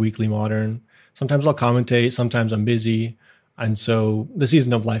streams their weekly Modern. Sometimes I'll commentate. Sometimes I'm busy. And so the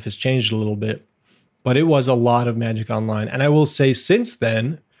season of life has changed a little bit. But it was a lot of Magic Online. And I will say since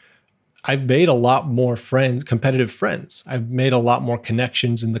then, I've made a lot more friends, competitive friends. I've made a lot more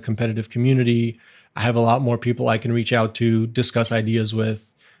connections in the competitive community. I have a lot more people I can reach out to, discuss ideas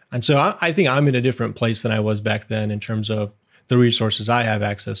with. And so I think I'm in a different place than I was back then in terms of the resources I have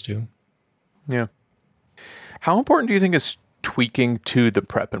access to. Yeah. How important do you think is tweaking to the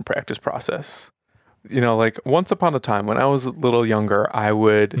prep and practice process? Like once upon a time when I was a little younger, I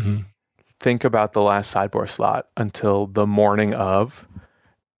would think about the last sideboard slot until the morning of.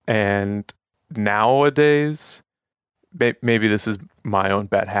 And nowadays, maybe this is my own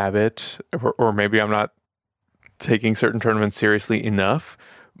bad habit, or maybe I'm not taking certain tournaments seriously enough,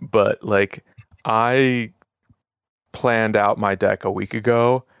 but like I planned out my deck a week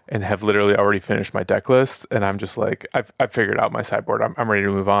ago and have literally already finished my deck list. And I'm just like, I've figured out my sideboard. I'm ready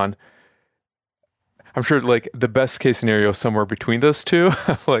to move on. I'm sure like the best case scenario is somewhere between those two,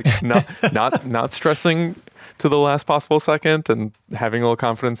 like not stressing to the last possible second and having a little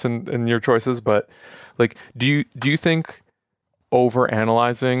confidence in your choices. But like, do you think over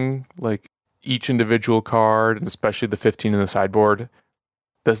analyzing like each individual card and especially the 15 in the sideboard,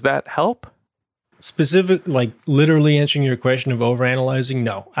 does that help? Specific, like literally answering your question of overanalyzing,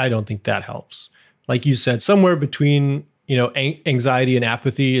 no, I don't think that helps. Like you said, somewhere between, anxiety and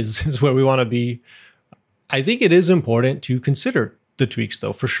apathy is where we want to be. I think it is important to consider the tweaks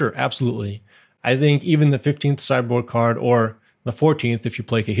though, for sure. Absolutely. I think even the 15th sideboard card or the 14th, if you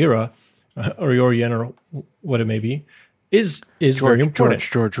play Kahira or Yorian or what it may be, is very important.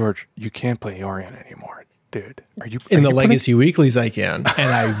 George, you can't play Yorian anymore. Dude, are you in the Legacy Weeklies? I can,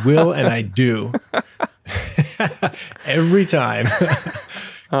 and I will, and I do every time.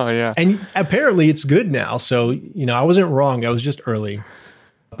 Oh yeah, and apparently it's good now. So I wasn't wrong. I was just early.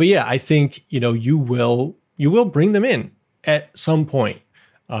 But yeah, I think you will bring them in at some point,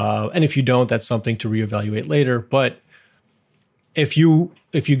 and if you don't, that's something to reevaluate later. But if you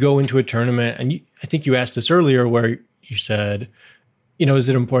go into a tournament, and I think you asked this earlier, where you said, is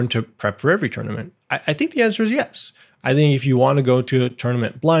it important to prep for every tournament? I think the answer is yes. I think if you want to go to a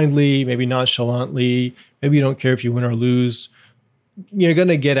tournament blindly, maybe nonchalantly, maybe you don't care if you win or lose, you're going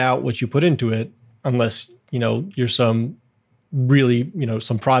to get out what you put into it, unless you're some really,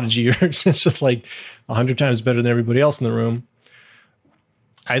 some prodigy or it's just like 100 times better than everybody else in the room.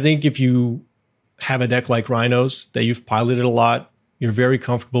 I think if you have a deck like Rhinos that you've piloted a lot, you're very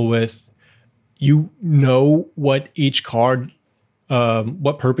comfortable with, you know what each card,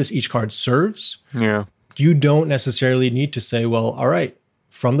 what purpose each card serves. Yeah. You don't necessarily need to say, well, all right,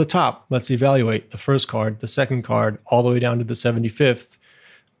 from the top, let's evaluate the first card, the second card, all the way down to the 75th.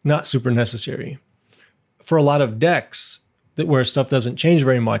 Not super necessary. For a lot of decks where stuff doesn't change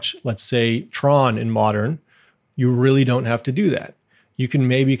very much, let's say Tron in Modern, you really don't have to do that. You can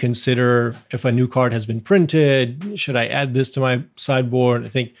maybe consider if a new card has been printed, should I add this to my sideboard? I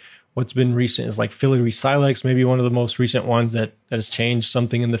think what's been recent is like Filigree Silex, maybe one of the most recent ones that has changed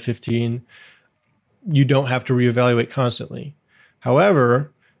something in the 15. You don't have to reevaluate constantly.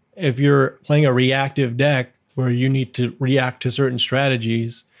 However, if you're playing a reactive deck where you need to react to certain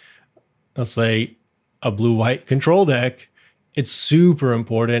strategies, let's say a blue-white control deck, it's super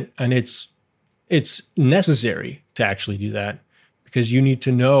important and it's necessary to actually do that because you need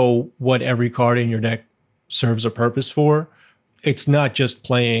to know what every card in your deck serves a purpose for. It's not just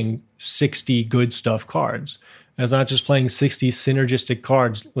playing 60 good stuff cards. It's not just playing 60 synergistic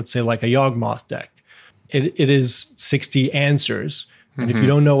cards, let's say like a Yawgmoth deck. It is 60 answers. And if you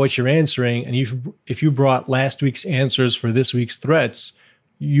don't know what you're answering, and if you brought last week's answers for this week's threats,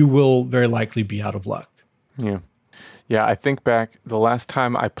 you will very likely be out of luck. Yeah. Yeah, I think back the last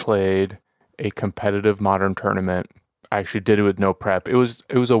time I played a competitive Modern tournament, I actually did it with no prep. It was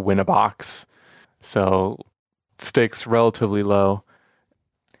a win-a-box. So stakes relatively low.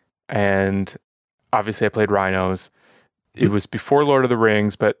 And obviously I played Rhinos. It was before Lord of the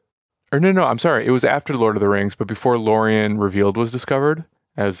Rings, I'm sorry. It was after Lord of the Rings, but before Lorien Revealed was discovered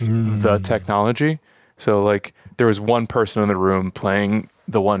as the technology. So like there was one person in the room playing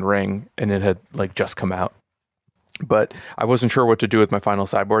the One Ring and it had like just come out. But I wasn't sure what to do with my final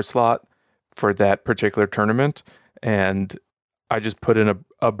sideboard slot for that particular tournament. And I just put in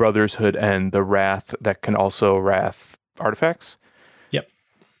a Brother's Hood and the Wrath that can also Wrath artifacts. Yep.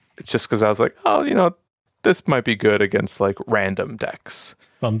 It's just because I was like, this might be good against like random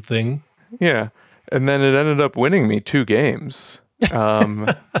decks. Something. Yeah. And then it ended up winning me 2 games.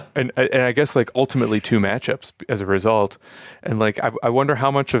 And I guess like ultimately 2 matchups as a result. And like, I wonder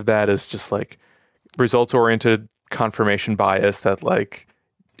how much of that is just like results oriented confirmation bias that like,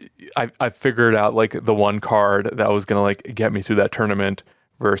 I figured out like the one card that was going to like get me through that tournament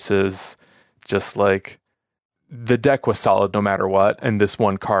versus just like the deck was solid no matter what. And this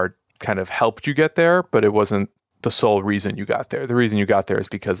one card kind of helped you get there, but it wasn't the sole reason you got there. The reason you got there is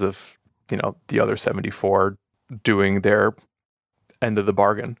because of, the other 74 doing their end of the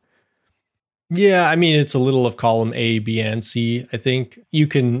bargain. Yeah, I mean, it's a little of column A, B, and C. I think you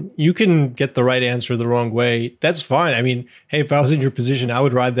can get the right answer the wrong way. That's fine. I mean, hey, if I was in your position, I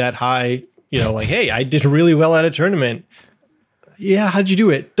would ride that high, like, hey, I did really well at a tournament. Yeah, how'd you do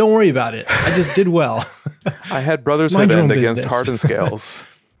it? Don't worry about it. I just did well. I had Brothers Hood End against Hardened Scales.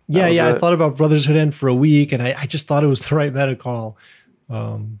 Yeah, I thought about Brothers Hood End for a week, and I just thought it was the right meta call.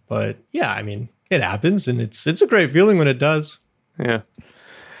 But yeah, I mean, it happens, and it's a great feeling when it does. Yeah.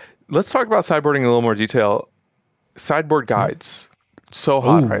 Let's talk about sideboarding in a little more detail. Sideboard guides, so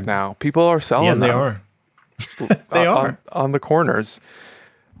hot right now. People are selling them. Yeah, they are. They are. On the corners.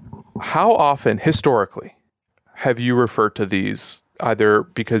 How often, historically, have you referred to these, either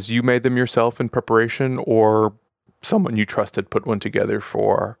because you made them yourself in preparation or someone you trusted put one together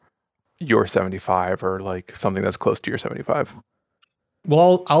for your 75 or like something that's close to your 75?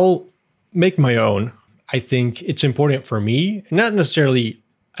 Well, I'll make my own. I think it's important for me, not necessarily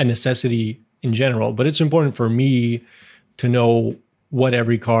a necessity in general, but it's important for me to know what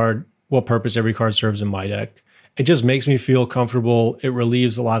purpose every card serves in my deck. It just makes me feel comfortable. It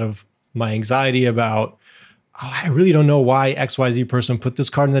relieves a lot of my anxiety about, I really don't know why XYZ person put this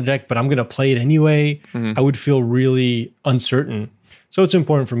card in the deck, but I'm going to play it anyway. I would feel really uncertain. So it's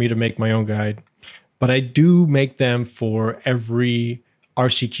important for me to make my own guide. But I do make them for every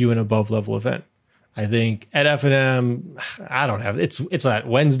RCQ and above level event. I think at F&M, I don't have it's at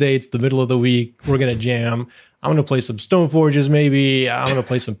Wednesday, it's the middle of the week, we're gonna jam. I'm gonna play some Stoneforges maybe. I'm gonna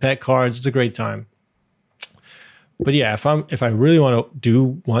play some pet cards. It's a great time. But yeah, if I really want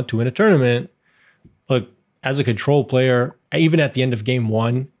to win a tournament, look, as a control player, even at the end of game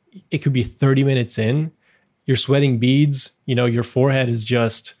 1, it could be 30 minutes in, you're sweating beads, your forehead is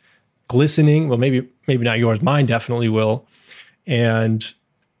just glistening. Well, maybe not yours, mine definitely will. And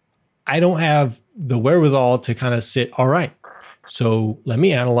I don't have the wherewithal to kind of sit, all right, so let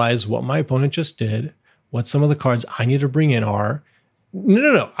me analyze what my opponent just did, what some of the cards I need to bring in are,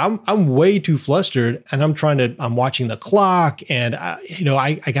 No. I'm way too flustered, and I'm watching the clock, and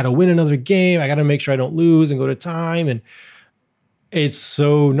I got to win another game. I got to make sure I don't lose and go to time. And it's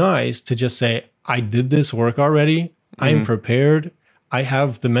so nice to just say, I did this work already. I am prepared. I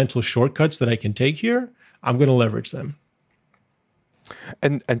have the mental shortcuts that I can take here. I'm going to leverage them.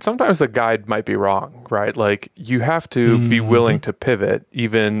 And sometimes the guide might be wrong, right? Like you have to be willing to pivot,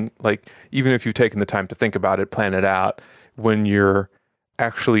 even if you've taken the time to think about it, plan it out. When you're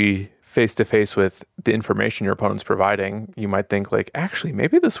actually face to face with the information your opponent's providing, you might think like, actually,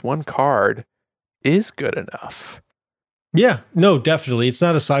 maybe this one card is good enough. Yeah, no, definitely. It's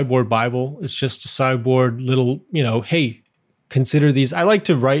not a sideboard Bible. It's just a sideboard little, hey, consider these. I like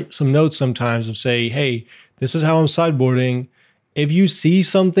to write some notes sometimes and say, hey, this is how I'm sideboarding. If you see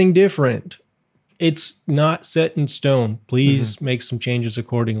something different, it's not set in stone. Please make some changes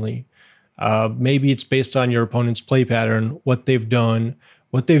accordingly. Maybe it's based on your opponent's play pattern, what they've done,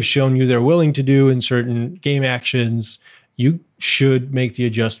 what they've shown you they're willing to do in certain game actions. You should make the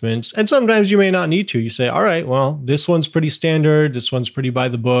adjustments. And sometimes you may not need to. You say, all right, well, this one's pretty standard. This one's pretty by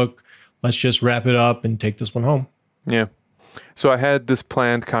the book. Let's just wrap it up and take this one home. Yeah. So I had this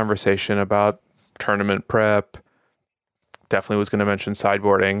planned conversation about tournament prep. Definitely was going to mention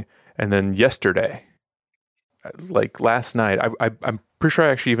sideboarding. And then yesterday, like last night, I'm pretty sure I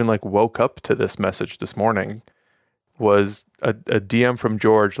actually even like woke up to this message this morning, was a DM from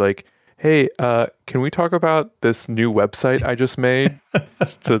George like, hey, can we talk about this new website I just made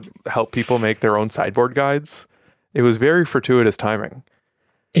to help people make their own sideboard guides? It was very fortuitous timing.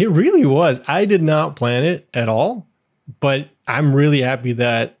 It really was. I did not plan it at all, but I'm really happy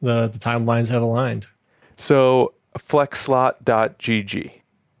that the timelines have aligned. So flexslot.gg.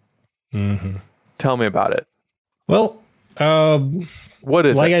 Tell me about it. Well, what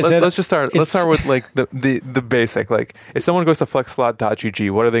is like it? I said, let's just start. Let's start with like the basic. Like, if someone goes to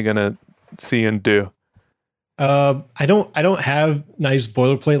flexslot.gg, what are they gonna see and do? I don't have nice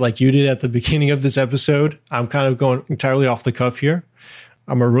boilerplate like you did at the beginning of this episode. I'm kind of going entirely off the cuff here.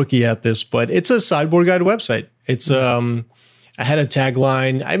 I'm a rookie at this, but it's a sideboard guide website. It's I had a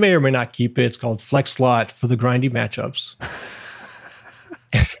tagline. I may or may not keep it. It's called Flex Slot for the grindy matchups.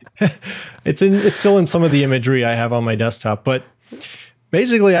 It's still in some of the imagery I have on my desktop, but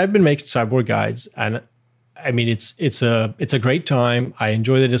basically I've been making sideboard guides, and I mean it's a great time. I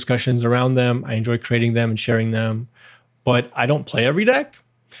enjoy the discussions around them. I enjoy creating them and sharing them, but I don't play every deck,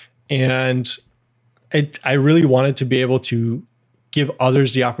 and I really wanted to be able to give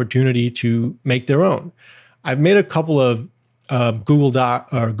others the opportunity to make their own. I've made a couple of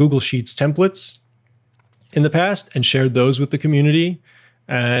Google Sheets templates in the past and shared those with the community.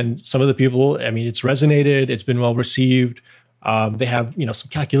 And some of the people, I mean, it's resonated. It's been well received. They have, some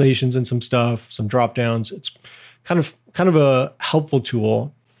calculations and some stuff, some drop downs. It's kind of a helpful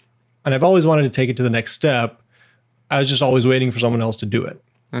tool. And I've always wanted to take it to the next step. I was just always waiting for someone else to do it.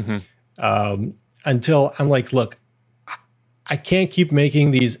 Until I'm like, look, I can't keep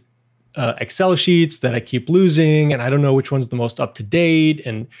making these Excel sheets that I keep losing, and I don't know which one's the most up to date,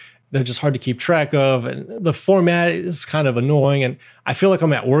 and they're just hard to keep track of, and the format is kind of annoying, and I feel like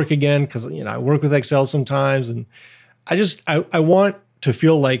I'm at work again because I work with Excel sometimes, and I want to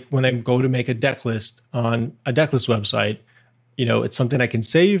feel like when I go to make a deck list on a deck list website, it's something I can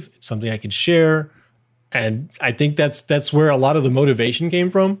save, it's something I can share, and I think that's where a lot of the motivation came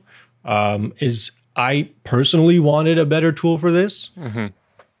from. Is I personally wanted a better tool for this.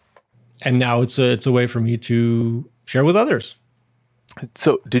 And now it's a way for me to share with others.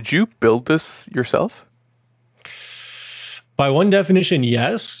 So did you build this yourself? By one definition,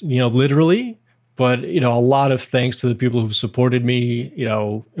 yes, literally. But, a lot of thanks to the people who've supported me,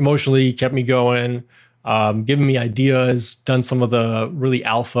 emotionally kept me going, given me ideas, done some of the really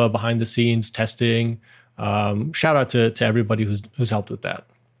alpha behind the scenes testing. Shout out to everybody who's helped with that.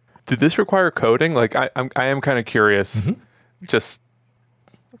 Did this require coding? Like, I am kind of curious, just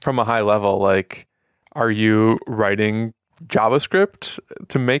from a high level, like, are you writing JavaScript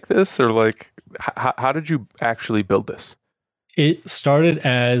to make this, or like, how did you actually build this? It started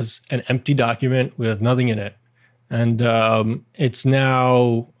as an empty document with nothing in it. And it's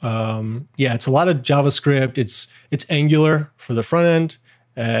now, it's a lot of JavaScript. It's Angular for the front end,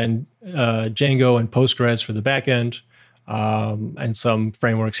 and Django and Postgres for the back end, and some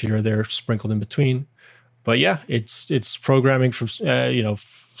frameworks here or there sprinkled in between. But yeah, it's programming from,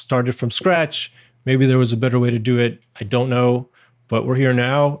 started from scratch. Maybe there was a better way to do it. I don't know, but we're here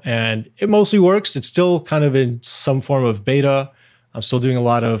now and it mostly works. It's still kind of in some form of beta. I'm still doing a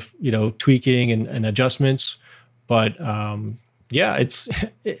lot of, tweaking and adjustments, but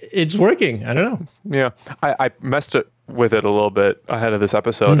it's working. I don't know. Yeah. I messed with it a little bit ahead of this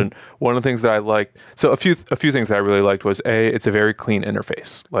episode, and one of the things that I liked, so a few things that I really liked was it's a very clean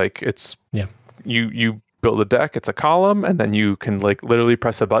interface. Like it's you build a deck, it's a column, and then you can like literally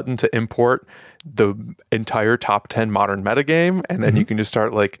press a button to import the entire top 10 modern metagame, and then you can just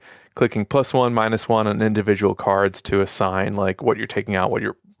start like clicking +1, -1 on individual cards to assign like what you're taking out, what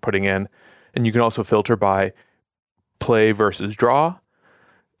you're putting in, and you can also filter by play versus draw,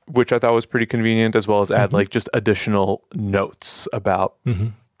 which I thought was pretty convenient, as well as add like just additional notes about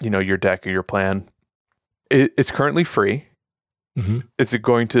your deck or your plan. It's currently free. Is it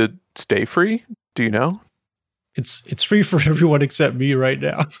going to stay free? Do you know? It's free for everyone except me right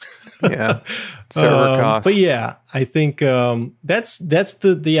now. Yeah, server costs. But yeah, I think that's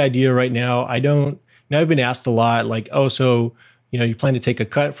the idea right now. I've been asked a lot, like, oh, so you plan to take a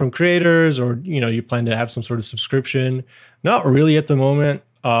cut from creators, or you plan to have some sort of subscription? Not really at the moment.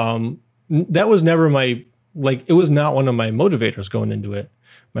 That was never it was not one of my motivators going into it.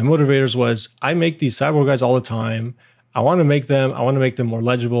 My motivators was, I make these cyborg guides all the time. I want to make them more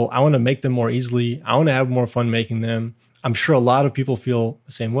legible. I want to make them more easily. I want to have more fun making them. I'm sure a lot of people feel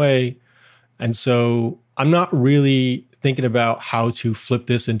the same way. And so I'm not really thinking about how to flip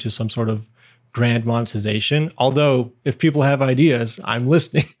this into some sort of grand monetization. Although if people have ideas, I'm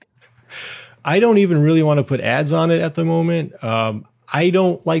listening. I don't even really want to put ads on it at the moment. I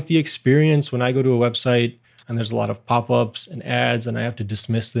don't like the experience when I go to a website and there's a lot of pop-ups and ads and I have to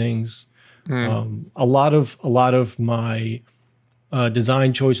dismiss things. A lot of my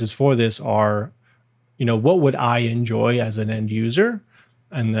design choices for this are, what would I enjoy as an end user,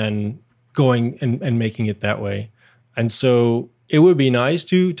 and then going and making it that way. And so it would be nice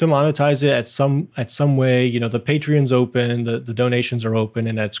to monetize it at some way. The Patreon's open, the donations are open,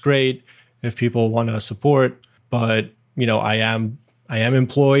 and that's great if people want to support. But I am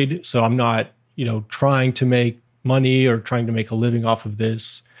employed, so I'm not trying to make money or trying to make a living off of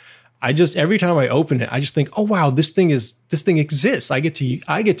this. Every time I open it, I just think, oh wow, this thing exists. I get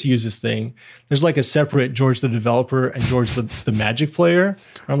to use this thing. There's like a separate George the developer and George the Magic player.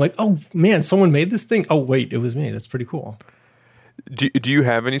 I'm like, oh man, someone made this thing. Oh wait, it was me. That's pretty cool. Do you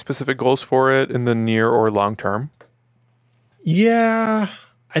have any specific goals for it in the near or long term? Yeah,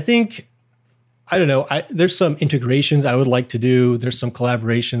 I don't know. There's some integrations I would like to do. There's some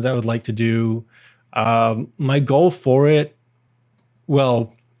collaborations I would like to do. My goal for it,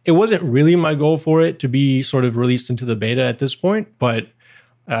 well, it wasn't really my goal for it to be sort of released into the beta at this point, but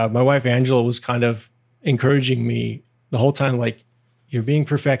my wife Angela was kind of encouraging me the whole time, like, you're being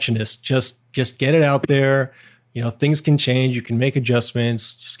perfectionist. Just get it out there. Things can change. You can make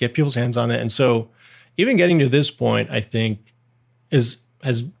adjustments. Just get people's hands on it. And so, even getting to this point, I think it's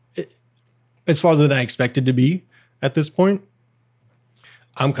farther than I expected to be at this point.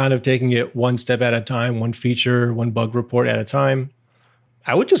 I'm kind of taking it one step at a time, one feature, one bug report at a time.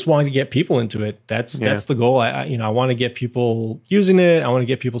 I would just want to get people into it. That's the goal. I want to get people using it. I want to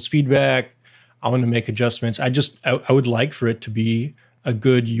get people's feedback. I want to make adjustments. I would like for it to be a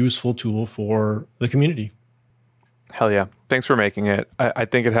good, useful tool for the community. Hell yeah. Thanks for making it. I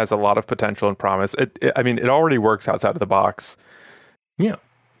think it has a lot of potential and promise. It already works outside of the box. Yeah.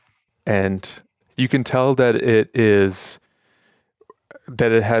 And you can tell that it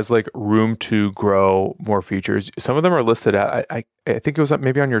has like room to grow more features. Some of them are listed at, I think it was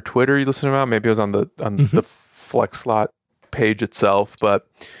maybe on your Twitter you listened about, maybe it was on the Flex Slot page itself, but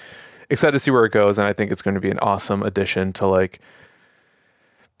excited to see where it goes. And I think it's going to be an awesome addition to like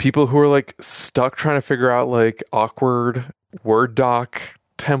people who are like stuck trying to figure out like awkward Word doc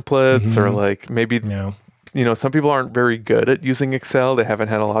templates or like maybe, some people aren't very good at using Excel. They haven't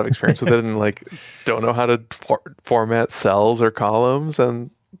had a lot of experience with it and like don't know how to format cells or columns.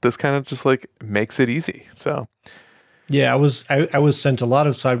 And this kind of just like makes it easy. So yeah, I was sent a lot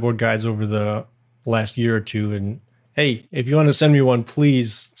of sideboard guides over the last year or two. And hey, if you want to send me one,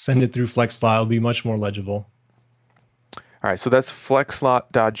 please send it through FlexSlot. It'll be much more legible. All right, so that's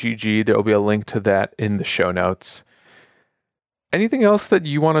flexslot.gg. There will be a link to that in the show notes. Anything else that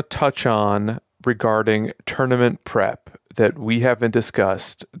you want to touch on regarding tournament prep that we haven't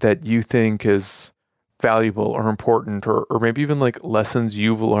discussed that you think is valuable or important, or maybe even like lessons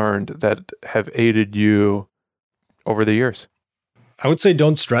you've learned that have aided you over the years? I would say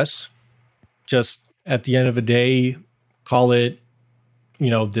don't stress. Just at the end of the day, call it,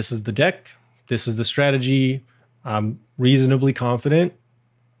 this is the deck, this is the strategy. I'm reasonably confident.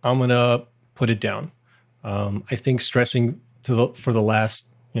 I'm going to put it down. I think stressing for the last,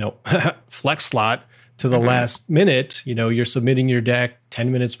 flex slot to the last minute, you're submitting your deck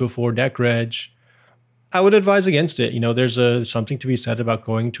 10 minutes before deck reg. I would advise against it. There's something to be said about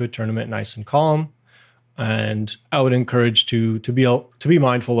going to a tournament nice and calm. And I would encourage to be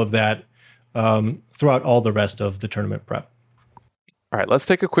mindful of that throughout all the rest of the tournament prep. All right, let's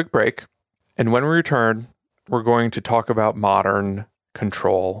take a quick break. And when we return, we're going to talk about modern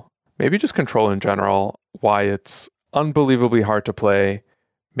Control, maybe just Control in general, why it's unbelievably hard to play,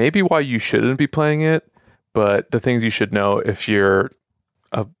 maybe why you shouldn't be playing it, but the things you should know if you're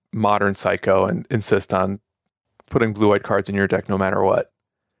a modern psycho and insist on putting blue-white cards in your deck no matter what.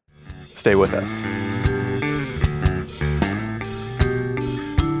 Stay with us.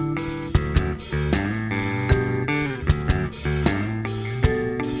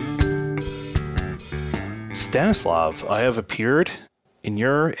 Stanislav, I have appeared in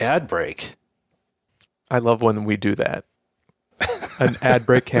your ad break. I love when we do that. An ad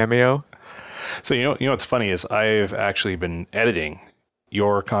break cameo. So you know what's funny is I've actually been editing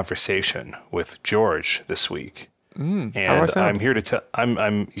your conversation with George this week, and I'm here to tell.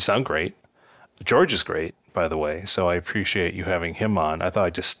 You sound great. George is great, by the way. So I appreciate you having him on. I thought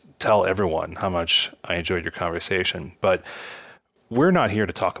I'd just tell everyone how much I enjoyed your conversation. But we're not here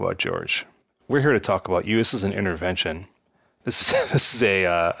to talk about George. We're here to talk about you. This is an intervention. This is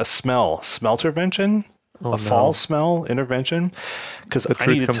a smeltervention, fall smell intervention. Because I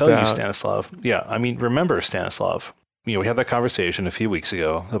need to tell you, Stanislav. Yeah, I mean, remember, Stanislav. We had that conversation a few weeks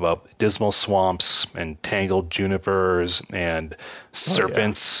ago about dismal swamps and tangled junipers and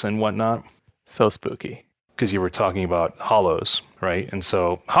serpents and whatnot. So spooky. Because you were talking about Hollows, right? And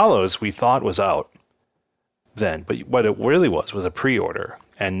so Hollows we thought was out then, but what it really was a pre-order.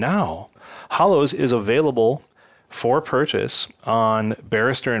 And now Hollows is available for purchase on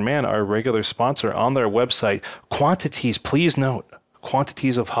Barrister and Mann, our regular sponsor, on their website. Quantities, please note,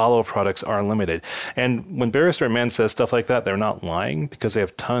 quantities of Hollow products are limited. And when Barrister and Mann says stuff like that, they're not lying because they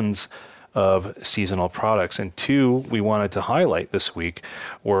have tons of seasonal products. And two, we wanted to highlight this week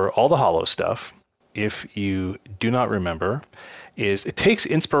were all the Hollow stuff. If you do not remember, is it takes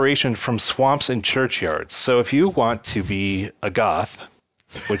inspiration from swamps and churchyards. So if you want to be a goth,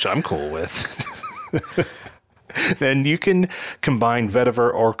 which I'm cool with, then you can combine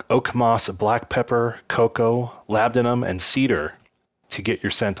vetiver, oak moss, black pepper, cocoa, labdanum, and cedar to get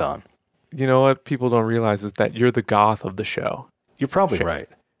your scent on. You know what people don't realize is that you're the goth of the show. You're probably right.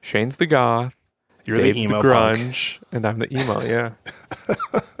 Shane's the goth. You're Dave's the emo the grunge, punk. and I'm the emo, yeah.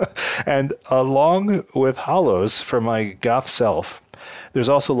 And along with Hollows for my goth self, there's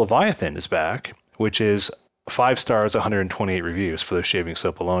also Leviathan is back, which is 5 stars, 128 reviews for the shaving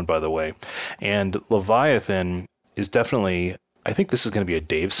soap alone, by the way. And Leviathan is definitely, I think this is going to be a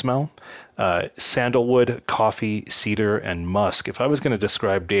Dave smell. Sandalwood, coffee, cedar, and musk. If I was going to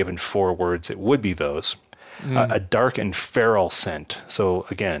describe Dave in 4 words, it would be those. A dark and feral scent. So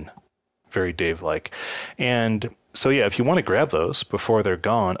again, very Dave-like. And so yeah, if you want to grab those before they're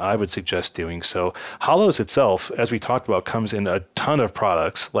gone, I would suggest doing so. Hollows itself, as we talked about, comes in a ton of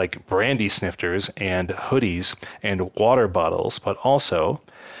products like brandy snifters and hoodies and water bottles, but also,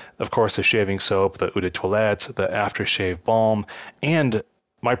 of course, the shaving soap, the eau de toilette, the aftershave balm, and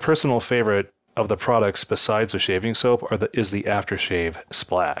my personal favorite of the products besides the shaving soap is the aftershave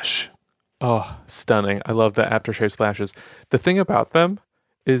splash. Oh, stunning. I love the aftershave splashes. The thing about them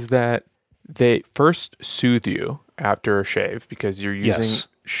is that they first soothe you after a shave because you're using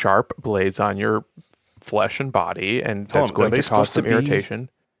sharp blades on your flesh and body, and that's going to cause some irritation.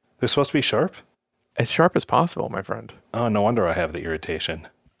 They're supposed to be sharp? As sharp as possible, my friend. Oh, no wonder I have the irritation.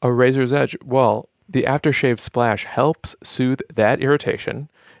 A razor's edge. Well, the aftershave splash helps soothe that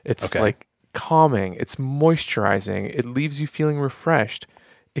irritation. It's like calming. It's moisturizing. It leaves you feeling refreshed.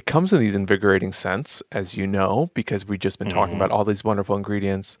 It comes in these invigorating scents, as you know, because we've just been talking about all these wonderful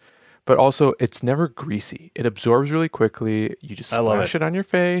ingredients. But also, it's never greasy. It absorbs really quickly. You just splash it on your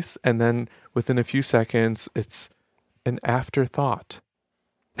face, and then within a few seconds, it's an afterthought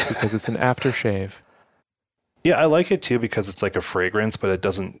because it's an aftershave. Yeah, I like it too because it's like a fragrance, but it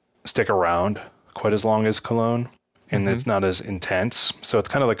doesn't stick around quite as long as cologne, and it's not as intense. So it's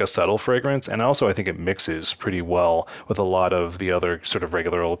kind of like a subtle fragrance. And also, I think it mixes pretty well with a lot of the other sort of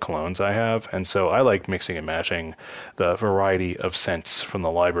regular old colognes I have. And so I like mixing and matching the variety of scents from the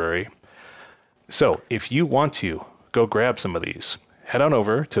library. So if you want to go grab some of these, head on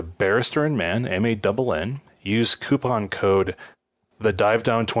over to Barrister and Mann, MANN, use coupon code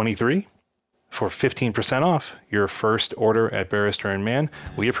TheDiveDown23 for 15% off your first order at Barrister and Mann.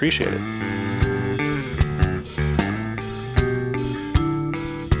 We appreciate it.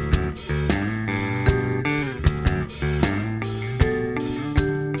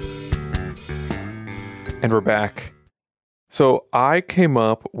 And we're back. So I came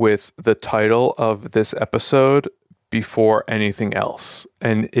up with the title of this episode before anything else.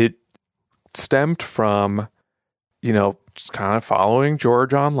 And it stemmed from, just kind of following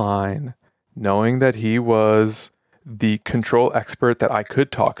George online, knowing that he was the control expert that I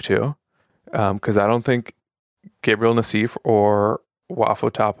could talk to, because I don't think Gabriel Nassif or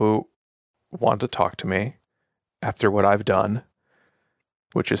Wafo Tapu want to talk to me after what I've done,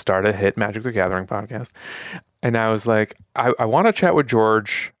 which is start a hit Magic the Gathering podcast. And I was like, I want to chat with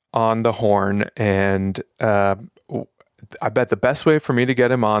George on the horn, and I bet the best way for me to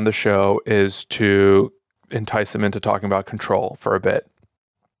get him on the show is to entice him into talking about control for a bit.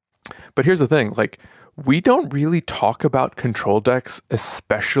 But here's the thing, like, we don't really talk about control decks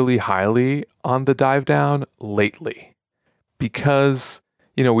especially highly on the Dive Down lately, because,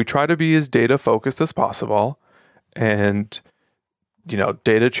 we try to be as data focused as possible, and,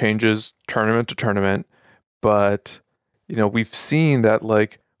 data changes tournament to tournament, but, we've seen that,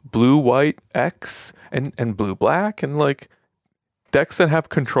 like, blue-white X and blue-black and, like, decks that have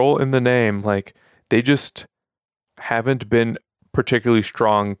control in the name, like, they just haven't been particularly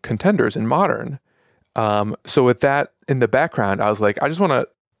strong contenders in Modern. So with that in the background, I was like, I just want to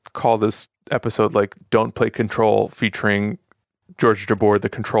call this episode, like, Don't Play Control, featuring George Jabbour, the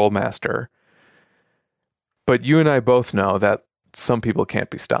control master. But you and I both know that some people can't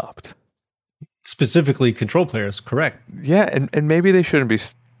be stopped. Specifically control players, correct. Yeah, and maybe they shouldn't be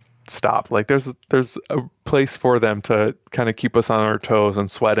stopped. Like, there's a place for them to kind of keep us on our toes and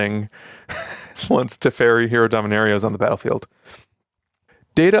sweating once Teferi Hero Dominaria is on the battlefield.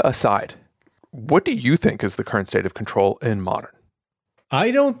 Data aside, what do you think is the current state of control in Modern? I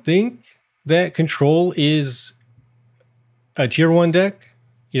don't think that control is a tier 1 deck.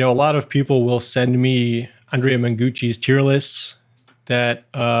 A lot of people will send me Andrea Mengucci's tier lists that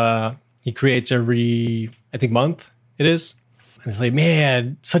he creates every, I think, month it is. And it's like,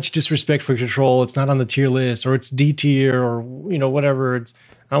 man, such disrespect for control. It's not on the tier list, or it's D tier, or, whatever.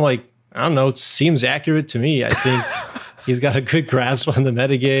 I'm like, I don't know. It seems accurate to me. I think he's got a good grasp on the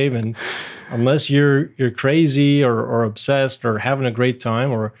metagame, and unless you're crazy or obsessed or having a great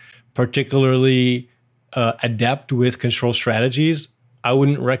time or particularly adept with control strategies, I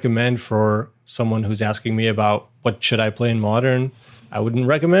wouldn't recommend for someone who's asking me about what should I play in Modern. I wouldn't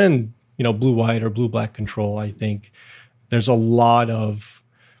recommend, blue-white or blue-black control. I think there's a lot of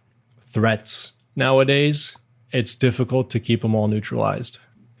threats nowadays. It's difficult to keep them all neutralized.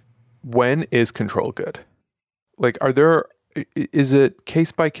 When is control good? Like, is it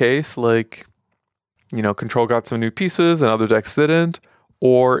case by case? Like, control got some new pieces and other decks didn't?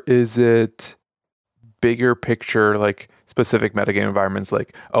 Or is it bigger picture, like specific metagame environments,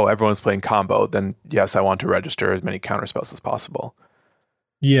 like, oh, everyone's playing combo, then yes, I want to register as many counter spells as possible?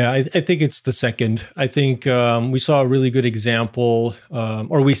 Yeah, I think it's the second. I think we saw a really good example,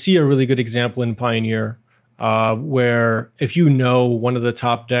 or we see a really good example in Pioneer, where if one of the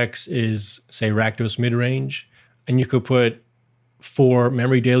top decks is, say, Rakdos midrange, and you could put 4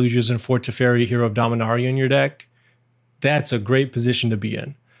 Memory Deluges and 4 Teferi Hero of Dominaria in your deck, that's a great position to be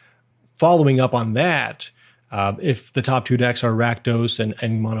in. Following up on that, if the top 2 decks are Rakdos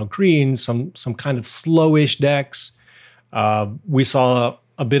and Mono Green, some kind of slowish decks, we saw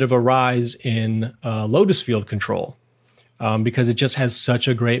a bit of a rise in Lotus Field control, because it just has such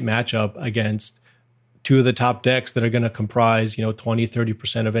a great matchup against 2 of the top decks that are going to comprise, 20,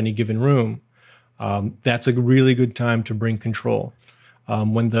 30% of any given room. That's a really good time to bring control.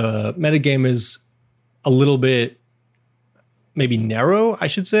 When the metagame is a little bit maybe narrow, I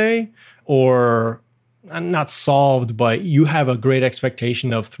should say, or not solved, but you have a great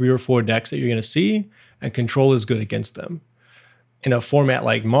expectation of 3 or 4 decks that you're going to see, and control is good against them. In a format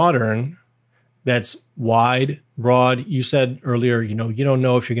like Modern, that's wide, broad. You said earlier, you don't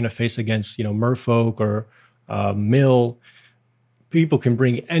know if you're going to face against, Merfolk or Mill. People can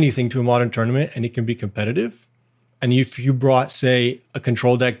bring anything to a Modern tournament, and it can be competitive. And if you brought, say, a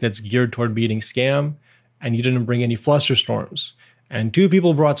control deck that's geared toward beating Scam, and you didn't bring any Flusterstorms, and 2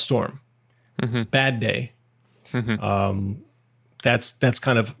 people brought Storm, bad day. That's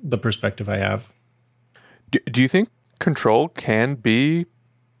kind of the perspective I have. Do you think control can be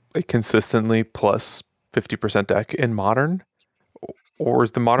a consistently plus 50% deck in Modern? Or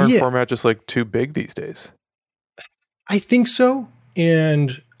is the Modern format just, like, too big these days? I think so.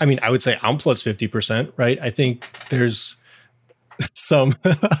 And I mean, I would say I'm plus 50%, right? I think there's some.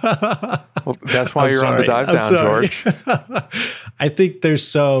 Well, that's why you're on the dive down, George. I think there's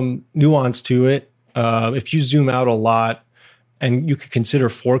some nuance to it. If you zoom out a lot and you could consider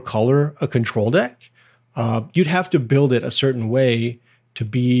 4-color a control deck, you'd have to build it a certain way to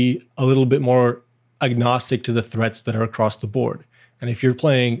be a little bit more agnostic to the threats that are across the board. And if you're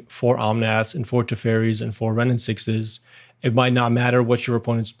playing 4 Omnaths and 4 Teferis and 4 Ren and 6s, it might not matter what your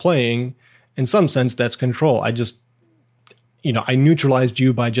opponent's playing, In some sense, that's control. I neutralized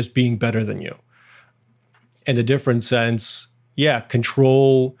you by just being better than you. In a different sense, yeah,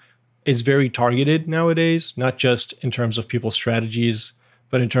 control is very targeted nowadays, not just in terms of people's strategies,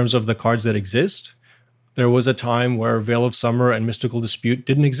 but in terms of the cards that exist. There was a time where Veil of Summer and Mystical Dispute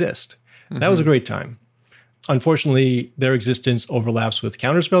didn't exist. That was a great time. Unfortunately, their existence overlaps with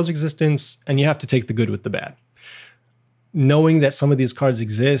Counterspell's existence, and you have to take the good with the bad. Knowing that some of these cards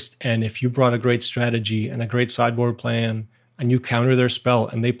exist, and if you brought a great strategy and a great sideboard plan, and you counter their spell,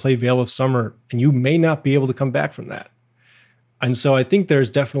 and they play Veil of Summer, and you may not be able to come back from that. And so I think there's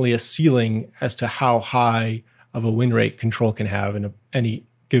definitely a ceiling as to how high of a win rate control can have in any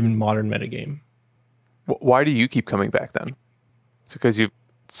given modern metagame. Why do you keep coming back then? It's because you've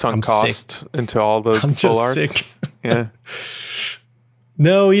sunk cost into all the I'm full just arts? sick. Yeah.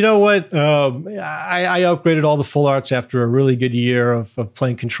 No, you know what? I upgraded all the full arts after a really good year of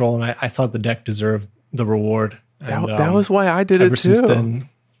playing control, and I thought the deck deserved the reward. And, that was why I did it too. Since then,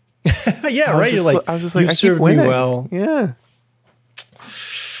 yeah, right. You're like, I was just like, you I keep served me winning. well. Yeah.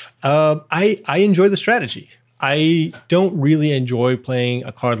 I enjoy the strategy. I don't really enjoy playing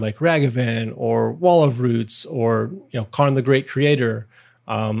a card like Ragavan or Wall of Roots or Karn the Great Creator.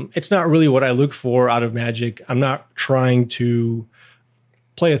 It's not really what I look for out of Magic. I'm not trying to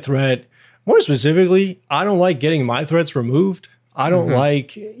play a threat. More specifically, I don't like getting my threats removed. I don't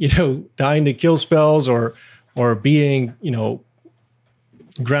like dying to kill spells or being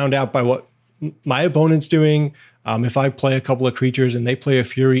ground out by what my opponent's doing. If I play a couple of creatures and they play a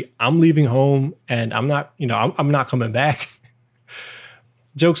Fury, I'm leaving home and I'm not coming back.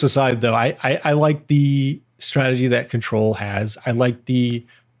 Jokes aside, though, I like the strategy that control has. I like the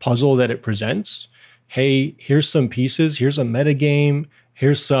puzzle that it presents. Hey, here's some pieces. Here's a metagame.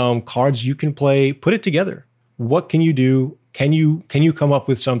 Here's some cards you can play. Put it together. What can you do? Can you come up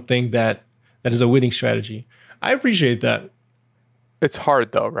with something that is a winning strategy? I appreciate that. It's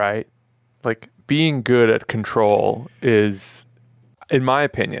hard though, right? Like being good at control is, in my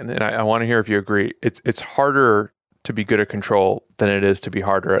opinion, and I want to hear if you agree, it's harder to be good at control than it is to be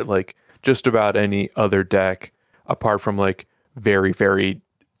harder at like just about any other deck apart from like very, very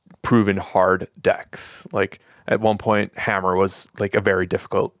proven hard decks. Like at one point, Hammer was like a very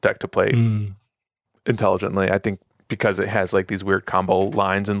difficult deck to play intelligently. I think because it has like these weird combo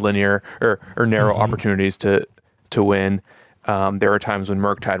lines and linear or narrow opportunities to win. There are times when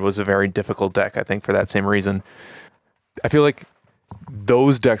Murktide was a very difficult deck, I think, for that same reason. I feel like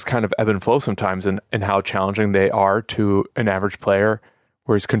those decks kind of ebb and flow sometimes in how challenging they are to an average player,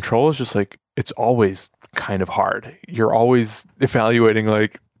 whereas control is just like, it's always kind of hard. You're always evaluating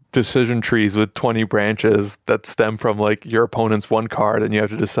like decision trees with 20 branches that stem from like your opponent's one card, and you have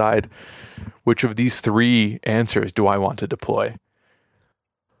to decide which of these three answers do I want to deploy.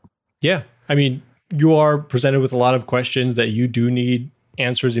 Yeah. I mean, you are presented with a lot of questions that you do need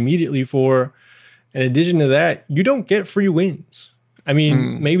answers immediately for. In addition to that, you don't get free wins. I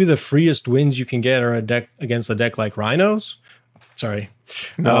mean, maybe the freest wins you can get are against a deck like Rhinos. Sorry.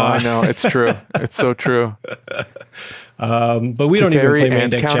 No, I know. It's true. It's so true. But we don't even play main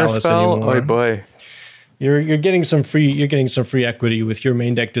deck Chalice anymore. Oh boy. You're getting some free equity with your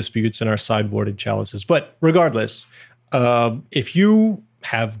main deck disputes and our sideboarded chalices. But regardless, if you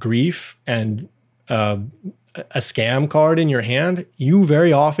have Grief and a scam card in your hand, you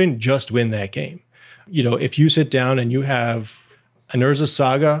very often just win that game. If you sit down and you have an Urza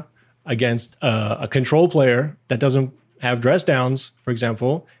Saga against a control player that doesn't have dress downs, for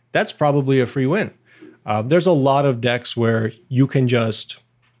example, that's probably a free win. There's a lot of decks where you can just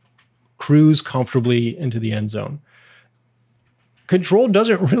cruise comfortably into the end zone. Control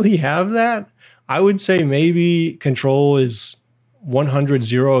doesn't really have that. I would say maybe Control is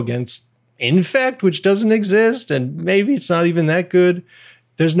 100-0 against Infect, which doesn't exist, and maybe it's not even that good.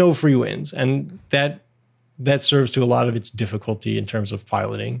 There's no free wins, and that serves to a lot of its difficulty in terms of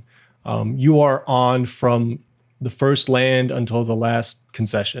piloting. You are on from the first land until the last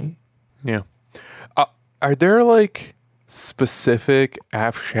concession. Yeah. Are there like specific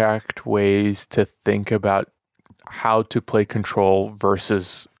abstract ways to think about how to play Control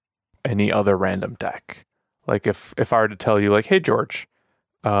versus any other random deck? Like if I were to tell you like, hey, George,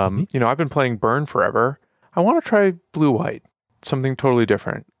 I've been playing Burn forever. I want to try blue-white, something totally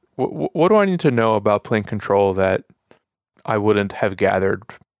different. What do I need to know about playing Control that I wouldn't have gathered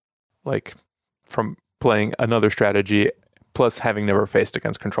like from playing another strategy plus having never faced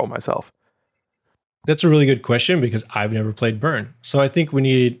against Control myself? That's a really good question because I've never played Burn. So I think we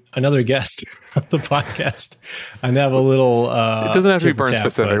need another guest on the podcast and have a little it doesn't have to be Burn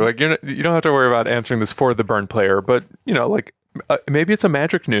specific. Like you don't have to worry about answering this for the Burn player, but like Maybe it's a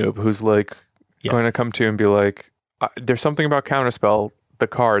Magic noob who's like Yeah. going to come to you and be like, there's something about Counterspell, the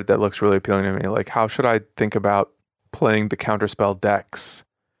card, that looks really appealing to me. Like, how should I think about playing the Counterspell decks?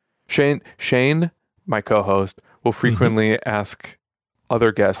 Shane, my co-host, will frequently ask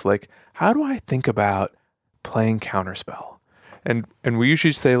other guests, like, how do I think about playing Counterspell? And we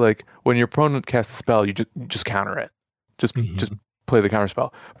usually say, like, when your opponent casts a spell, you just counter it. Just play the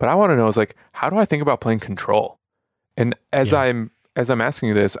Counterspell. But I want to know is, like, how do I think about playing Control? And as I'm asking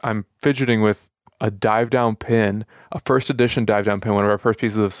you this, I'm fidgeting with a dive down pin, a first edition dive down pin, one of our first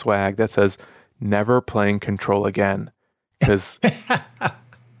pieces of swag that says never playing Control again, because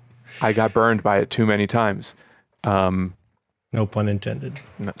I got burned by it too many times. No pun intended.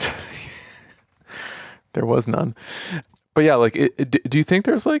 There was none. But yeah, like, do you think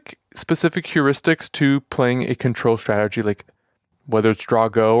there's like specific heuristics to playing a Control strategy, like whether it's draw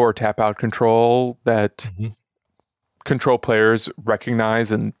go or tap out Control, that Control players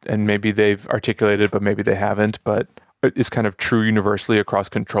recognize and maybe they've articulated, but maybe they haven't, but it's kind of true universally across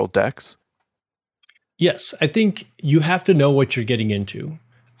Control decks? Yes, I think you have to know what you're getting into.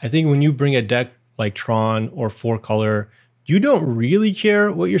 I think when you bring a deck like Tron or 4-color, you don't really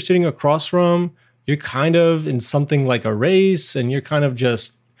care what you're sitting across from. You're kind of in something like a race, and you're kind of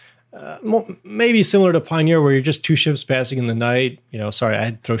just maybe similar to Pioneer, where you're just 2 ships passing in the night. Sorry, I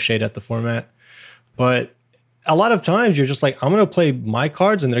had to throw shade at the format. But a lot of times you're just like, I'm going to play my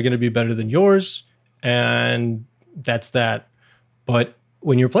cards and they're going to be better than yours. And that's that. But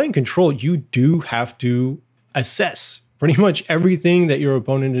when you're playing Control, you do have to assess pretty much everything that your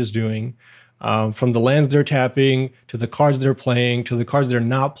opponent is doing, from the lands they're tapping, to the cards they're playing, to the cards they're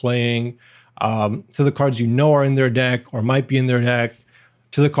not playing, to the cards are in their deck or might be in their deck,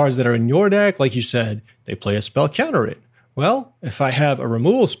 to the cards that are in your deck. Like you said, they play a spell, counter it. Well, if I have a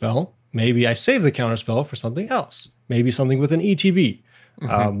removal spell, maybe I save the counter spell for something else, maybe something with an ETB.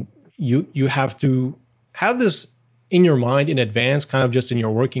 You have to have this in your mind in advance, kind of just in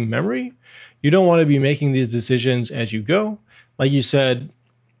your working memory. You don't want to be making these decisions as you go. Like you said,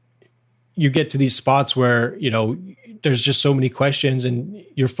 you get to these spots where, there's just so many questions and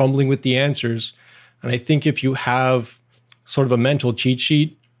you're fumbling with the answers. And I think if you have sort of a mental cheat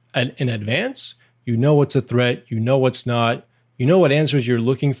sheet in advance, you know what's a threat, you know what's not, you know what answers you're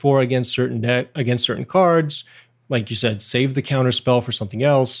looking for against certain cards. Like you said, save the counter spell for something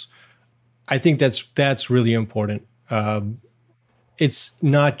else. I think that's really important. It's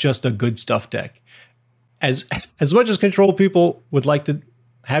not just a good stuff deck. As much as Control people would like to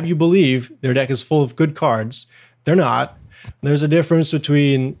have you believe their deck is full of good cards, they're not. There's a difference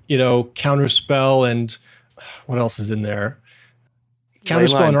between, Counterspell and what else is in there?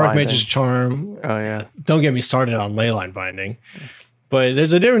 Counterspell and Archmage's Charm. Oh, yeah. Don't get me started on Leyline Binding. But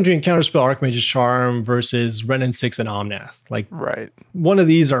there's a difference between Counterspell, Archmage's Charm versus Renin 6 and Omnath. Like, right. One of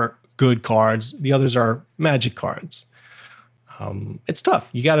these are good cards. The others are magic cards. It's tough.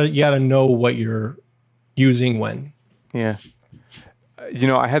 You gotta know what you're using when. Yeah.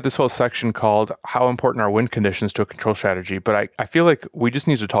 I had this whole section called How Important Are Win Conditions to a Control Strategy, but I feel like we just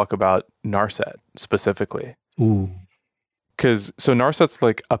need to talk about Narset specifically. Ooh. So Narset's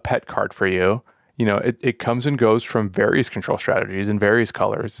like a pet card for you. It comes and goes from various control strategies in various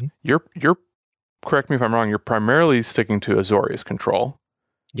colors. You're correct me if I'm wrong, you're primarily sticking to Azorius control.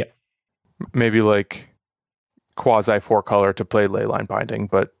 Yep. Maybe like quasi 4-color to play Leyline Binding,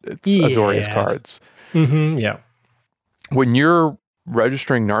 but it's Azorius cards. Yeah. When you're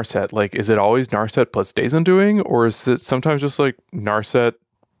registering Narset, like, is it always Narset plus Days Undoing, or is it sometimes just like Narset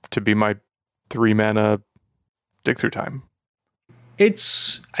to be my 3-mana dig through time? I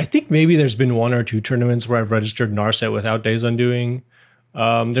think maybe there's been 1 or 2 tournaments where I've registered Narset without Days Undoing.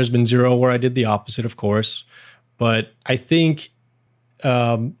 There's been 0 where I did the opposite, of course. But I think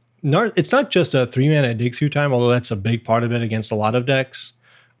it's not just a 3-mana dig through time, although that's a big part of it against a lot of decks.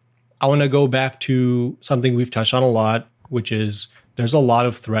 I want to go back to something we've touched on a lot, which is there's a lot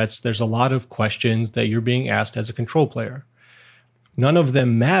of threats. There's a lot of questions that you're being asked as a control player. None of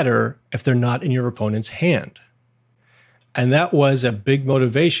them matter if they're not in your opponent's hand. And that was a big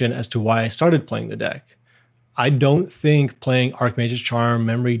motivation as to why I started playing the deck. I don't think playing Archmage's Charm,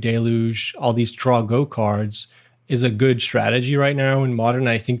 Memory Deluge, all these draw go cards is a good strategy right now in Modern.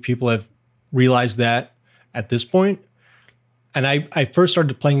 I think people have realized that at this point. And I first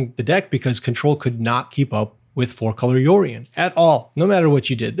started playing the deck because Control could not keep up with 4-color Yorion at all. No matter what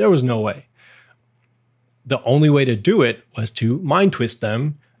you did, there was no way. The only way to do it was to mind twist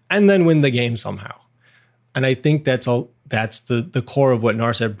them and then win the game somehow. And I think that's the core of what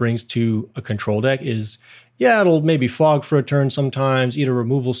Narset brings to a control deck is, yeah, it'll maybe fog for a turn sometimes, eat a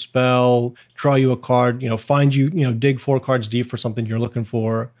removal spell, draw you a card, find you, dig 4 cards deep for something you're looking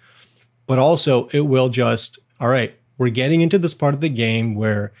for. But also it will just, all right, we're getting into this part of the game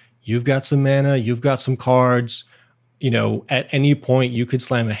where you've got some mana, you've got some cards, at any point you could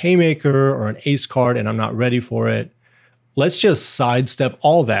slam a haymaker or an ace card and I'm not ready for it. Let's just sidestep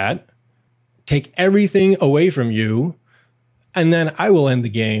all that, take everything away from you, and then I will end the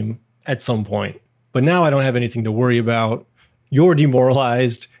game at some point. But now I don't have anything to worry about. You're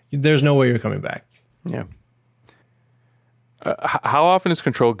demoralized. There's no way you're coming back. Yeah. How often is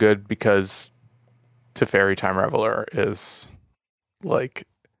control good? Because Teferi Time Reveler is like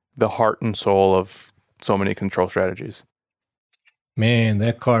the heart and soul of so many control strategies. Man,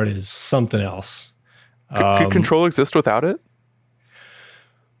 that card is something else. Could control exist without it?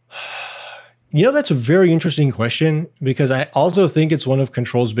 That's a very interesting question because I also think it's one of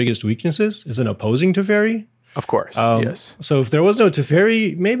Control's biggest weaknesses is an opposing Teferi. Of course, yes. So if there was no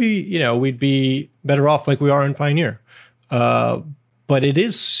Teferi, maybe, we'd be better off like we are in Pioneer. But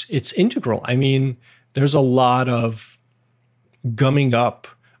it's integral. I mean, there's a lot of gumming up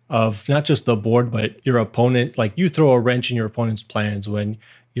of not just the board, but your opponent. Like you throw a wrench in your opponent's plans when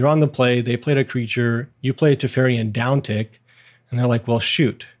you're on the play, they played a creature, you play a Teferi and down tick, and they're like, well,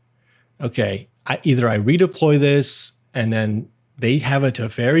 shoot. Okay, either I redeploy this and then they have a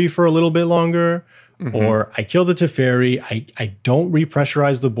Teferi for a little bit longer, or I kill the Teferi, I don't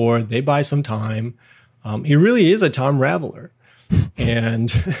repressurize the board, they buy some time. He really is a Tom Raveler.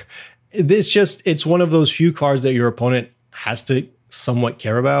 And it's one of those few cards that your opponent has to somewhat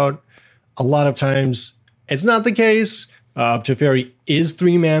care about. A lot of times it's not the case. Teferi is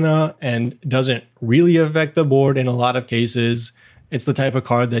 3 mana and doesn't really affect the board in a lot of cases. It's the type of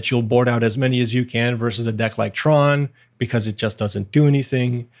card that you'll board out as many as you can versus a deck like Tron because it just doesn't do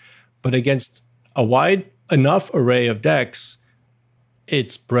anything. But against a wide enough array of decks,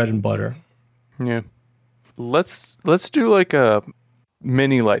 it's bread and butter. Yeah. Let's do like a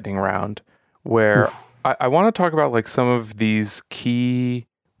mini lightning round where I want to talk about like some of these key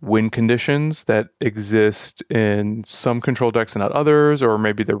win conditions that exist in some control decks and not others, or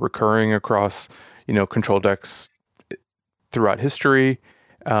maybe they're recurring across, control decks throughout history,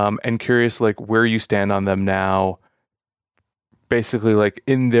 and curious like where you stand on them now, basically like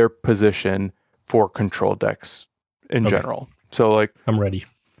in their position for control decks in general. So like I'm ready.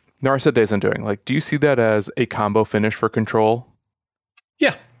 Narset Days Undoing, like, do you see that as a combo finish for control?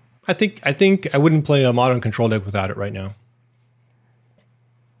 Yeah, I think I wouldn't play a modern control deck without it right now.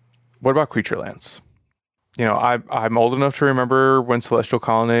 What about creature lands? I'm old enough to remember when Celestial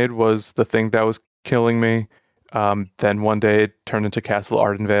Colonnade was the thing that was killing me. Then one day it turned into Castle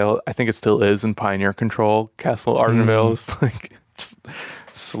Ardenvale. I think it still is in Pioneer Control. Castle Ardenvale is like just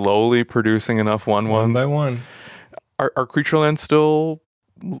slowly producing enough 1/1s. One by one. Are creature lands still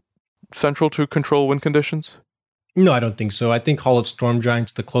central to control win conditions? No, I don't think so. I think Hall of Storm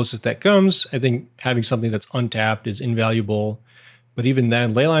Giant's the closest that comes. I think having something that's untapped is invaluable. But even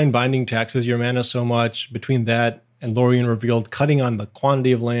then, Leyline Binding taxes your mana so much. Between that and Lorien Revealed cutting on the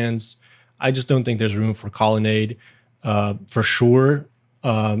quantity of lands, I just don't think there's room for Colonnade. For sure,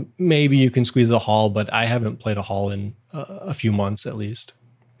 maybe you can squeeze a Hall, but I haven't played a Hall in a few months at least.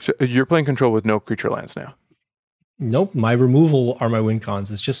 So you're playing control with no creature lands now? Nope. My removal are my win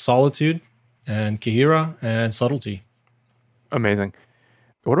cons. It's just Solitude and Kahira and Subtlety. Amazing.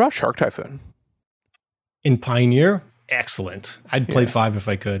 What about Shark Typhoon? In Pioneer, excellent. I'd play 5 if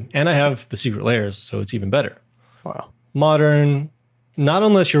I could. And I have the Secret Layers, so it's even better. Wow. Modern, not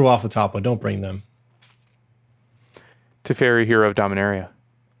unless you're off the top, but don't bring them. Teferi, Hero of Dominaria.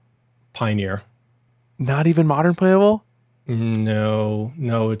 Pioneer. Not even modern playable?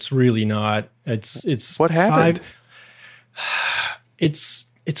 No, it's really not. It's what happened? It's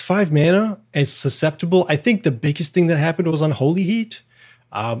 5 mana. It's susceptible. I think the biggest thing that happened was on Holy Heat.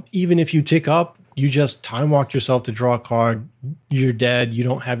 Even if you tick up, you just time walk yourself to draw a card. You're dead. You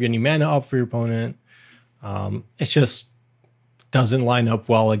don't have any mana up for your opponent. It just doesn't line up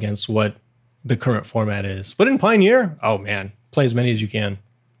well against what the current format is. But in Pioneer, oh man, play as many as you can.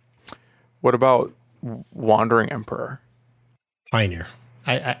 What about Wandering Emperor? Pioneer.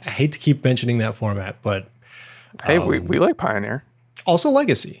 I hate to keep mentioning that format, but hey, we like Pioneer. Also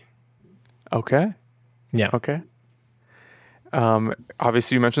Legacy. Okay. Yeah. Okay.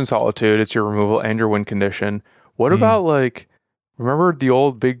 Obviously you mentioned Solitude. It's your removal and your win condition. What about like, remember the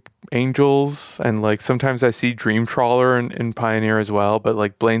old big angels? And like sometimes I see Dream Trawler in Pioneer as well, but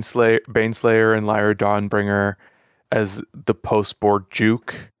like Baneslayer and Lyra Dawnbringer as the post-board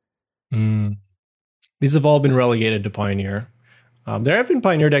juke. These have all been relegated to Pioneer. There have been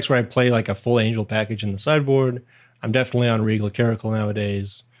Pioneer decks where I play like a full Angel package in the sideboard. I'm definitely on Regal Caracal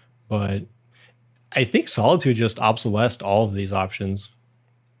nowadays, but I think Solitude just obsolesced all of these options.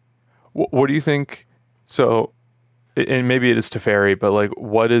 What do you think? So, and maybe it is Teferi, but like,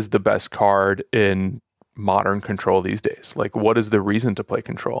 what is the best card in modern Control these days? Like, what is the reason to play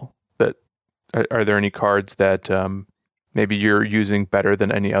Control? That are there any cards that maybe you're using better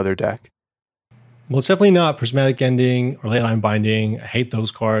than any other deck? Well, it's definitely not Prismatic Ending or Leyline Binding. I hate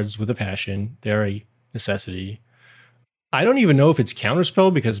those cards with a passion. They're a necessity. I don't even know if it's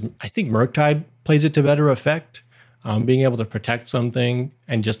Counterspell because I think Murktide plays it to better effect. Being able to protect something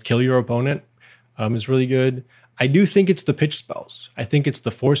and just kill your opponent is really good. I do think it's the pitch spells. I think it's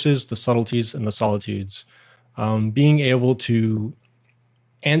the forces, the subtleties, and the solitudes. Being able to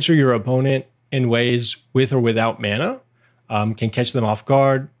answer your opponent in ways with or without mana can catch them off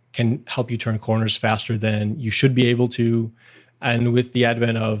guard, can help you turn corners faster than you should be able to. And with the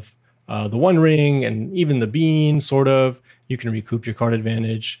advent of the One Ring and even the Bean, sort of, you can recoup your card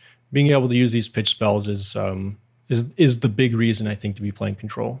advantage. Being able to use these pitch spells is the big reason, I think, to be playing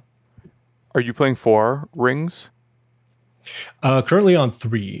Control. Are you playing 4 rings? Currently on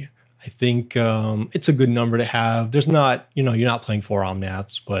 3. I think it's a good number to have. There's not, you're not playing 4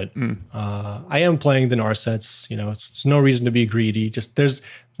 Omnaths, but I am playing the Narsets. It's no reason to be greedy. Just there's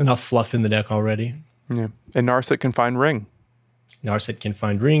enough fluff in the deck already. Yeah, and Narset can find ring. Narset can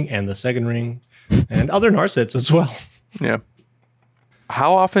find ring and the second ring, and other Narsets as well. Yeah.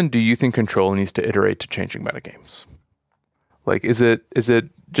 How often do you think Control needs to iterate to changing metagames? Like, is it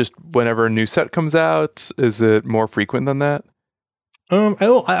just whenever a new set comes out? Is it more frequent than that?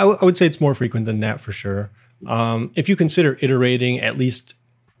 I would say it's more frequent than that for sure. If you consider iterating at least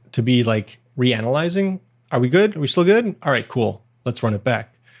to be like reanalyzing, are we good? Are we still good? All right, cool. Let's run it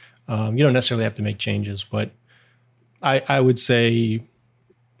back. You don't necessarily have to make changes, but I would say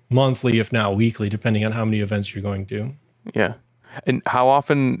monthly, if not weekly, depending on how many events you're going to. Yeah. And how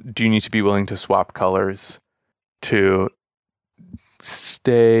often do you need to be willing to swap colors to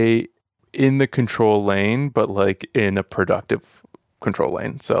stay in the Control lane, but like in a productive Control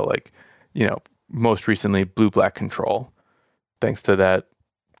lane? So like, most recently Blue-Black Control, thanks to that,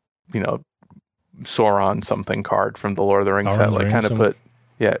 Sauron something card from the Lord of the Rings set, like kind of put,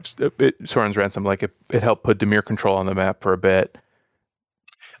 Sauron's Ransom, like it helped put Dimir Control on the map for a bit.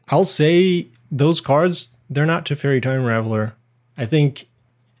 I'll say those cards, they're not Teferi Time Raveler. I think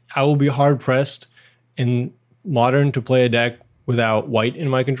I will be hard pressed in Modern to play a deck without white in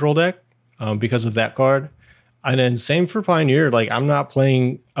my Control deck because of that card. And then same for Pioneer. Like, I'm not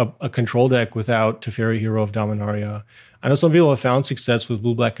playing a Control deck without Teferi Hero of Dominaria. I know some people have found success with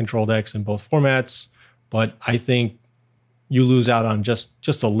Blue-Black Control decks in both formats, but I think you lose out on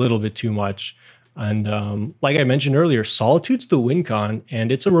just a little bit too much. And like I mentioned earlier, Solitude's the win con,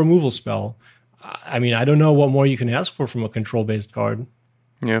 and it's a removal spell. I mean, I don't know what more you can ask for from a Control-based card.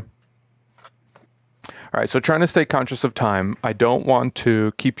 Yeah. All right, so trying to stay conscious of time. I don't want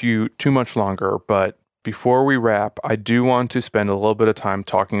to keep you too much longer, but before we wrap, I do want to spend a little bit of time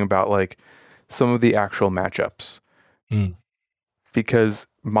talking about like some of the actual matchups. Because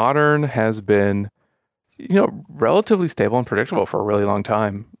Modern has been, relatively stable and predictable for a really long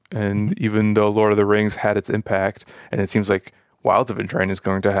time. And even though Lord of the Rings had its impact, and it seems like Wilds of Eldraine is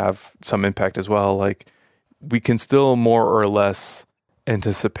going to have some impact as well, like we can still more or less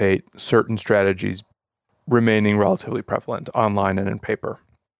anticipate certain strategies remaining relatively prevalent online and in paper.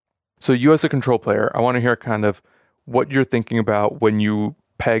 So you as a Control player, I want to hear kind of what you're thinking about when you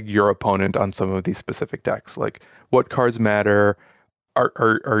peg your opponent on some of these specific decks. Like, what cards matter?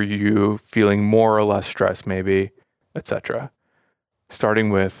 Are you feeling more or less stressed, maybe, etc. Starting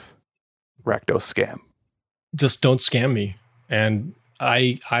with Rakdos Scam. Just don't scam me, and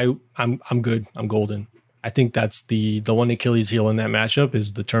I'm good. I'm golden. I think that's the one Achilles heel in that matchup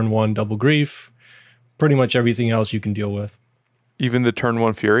is the turn 1 double grief. Pretty much everything else you can deal with. Even the turn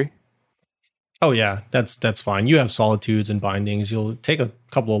 1 Fury? Oh yeah, that's fine. You have Solitudes and Bindings. You'll take a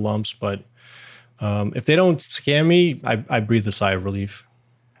couple of lumps, but if they don't scam me, I breathe a sigh of relief.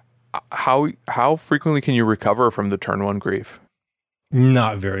 How frequently can you recover from the turn 1 grief?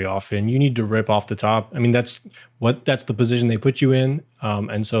 Not very often. You need to rip off the top. I mean, that's the position they put you in.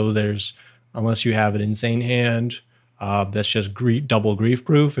 And so unless you have an insane hand, that's just double grief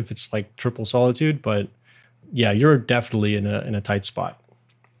proof if it's like triple Solitude. But yeah, you're definitely in a tight spot.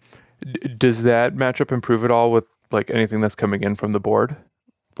 Does that matchup improve at all with like anything that's coming in from the board?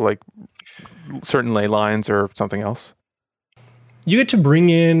 Like certain ley lines or something else? You get to bring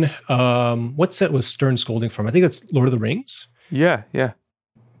in, what set was Stern Scolding from? I think that's Lord of the Rings. Yeah.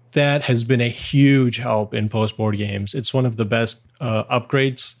 That has been a huge help in post-board games. It's one of the best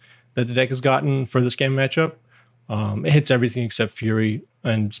upgrades that the deck has gotten for this game matchup. It hits everything except Fury,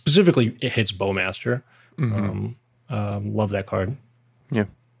 and specifically it hits Bowmaster. Love that card. Yeah.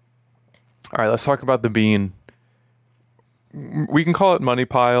 All right, let's talk about the Bean. We can call it Money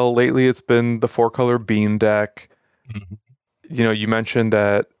Pile. Lately, it's been the 4-color Bean deck. You know, you mentioned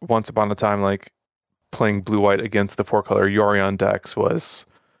that once upon a time, like playing blue-white against the 4-color Yorion decks was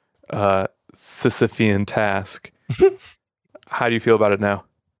a Sisyphean task. How do you feel about it now?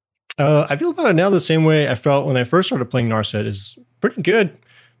 I feel about it now the same way I felt when I first started playing Narset. Is pretty good.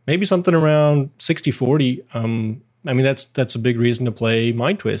 Maybe something around 60-40. I mean, that's a big reason to play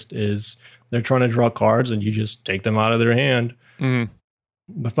Mind Twist is they're trying to draw cards and you just take them out of their hand.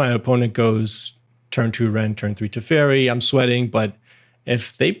 If my opponent goes turn 2 Ren, turn 3 Teferi, I'm sweating. But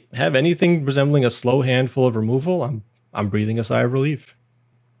if they have anything resembling a slow handful of removal, I'm breathing a sigh of relief.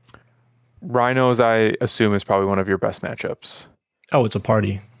 Rhinos, I assume, is probably one of your best matchups. Oh, it's a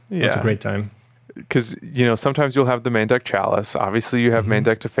party. Yeah. It's a great time. Because, you know, sometimes you'll have the main deck Chalice. Obviously, you have main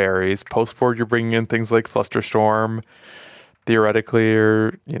deck Teferis. Post-board, you're bringing in things like Flusterstorm. Theoretically,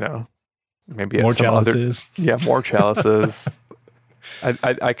 or, you know, maybe more chalices. More chalices.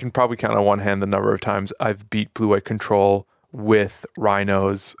 I can probably count on one hand the number of times I've beat blue-white control with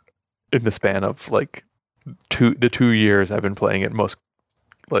Rhinos in the span of like the 2 years I've been playing it most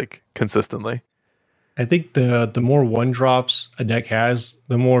like consistently. I think the more 1-drops a deck has,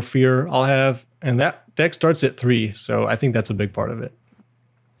 the more fear I'll have, and that deck starts at 3, so I think that's a big part of it.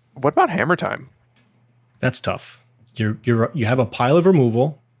 What about Hammer Time? That's tough. You have a pile of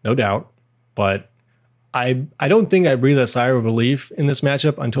removal, no doubt, but I don't think I breathe a sigh of relief in this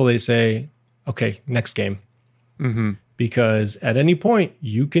matchup until they say, okay, next game. Because at any point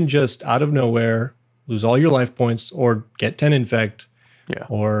you can just out of nowhere lose all your life points or get 10 infect,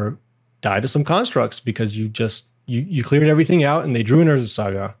 or die to some constructs because you cleared everything out and they drew an Urza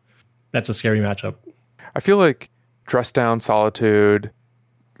Saga. That's a scary matchup. I feel like Dress Down, Solitude,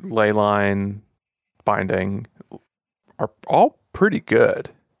 Leyline, Binding are all pretty good.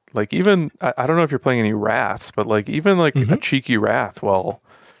 Like even, I don't know if you're playing any Wraths, but like even like a cheeky Wrath will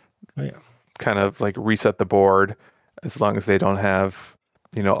kind of like reset the board as long as they don't have,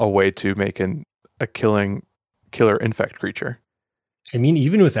 you know, a way to make a killer infect creature. I mean,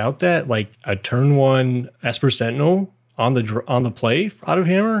 even without that, like a turn 1 Esper Sentinel on the play out of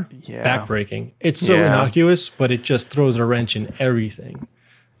Hammer, backbreaking. It's so innocuous, but it just throws a wrench in everything.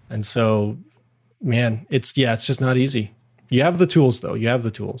 And so, man, it's just not easy. You have the tools, though. You have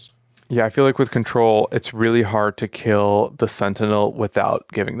the tools. Yeah, I feel like with control, it's really hard to kill the Sentinel without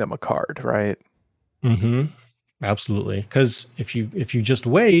giving them a card, right? Absolutely. Because if you just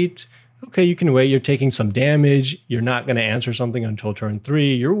wait, okay, you can wait. You're taking some damage. You're not going to answer something until turn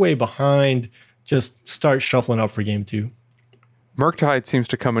 3. You're way behind. Just start shuffling up for game 2. Murktide seems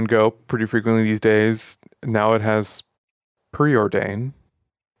to come and go pretty frequently these days. Now it has Preordain.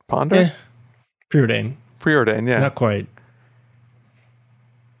 Ponder? Preordain. Preordain, yeah. Not quite.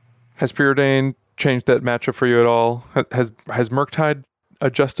 Has Preordain changed that matchup for you at all? Has Murktide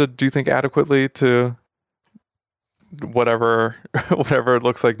adjusted, do you think, adequately to whatever it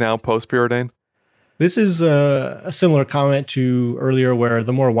looks like now post Preordain? This is a similar comment to earlier where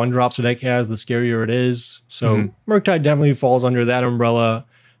the more 1-drops a deck has, the scarier it is. So Murktide definitely falls under that umbrella.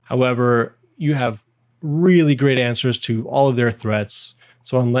 However, you have really great answers to all of their threats.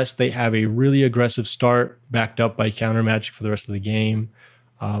 So unless they have a really aggressive start backed up by counter magic for the rest of the game,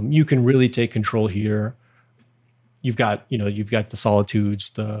 you can really take control here. You've got the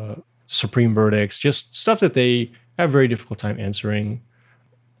Solitudes, the Supreme Verdicts, just stuff that they have a very difficult time answering.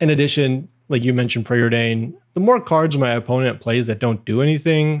 In addition, like you mentioned, Preordain, the more cards my opponent plays that don't do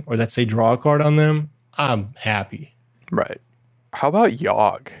anything or that say draw a card on them, I'm happy. Right. How about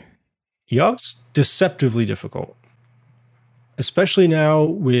Yogg? Yogg's deceptively difficult, especially now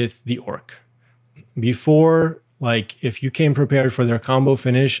with the Orc. Before, like if you came prepared for their combo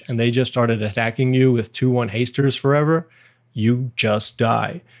finish and they just started attacking you with 2/1 hasters forever, you just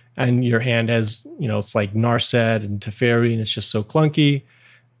die. And your hand has, it's like Narset and Teferi, and it's just so clunky.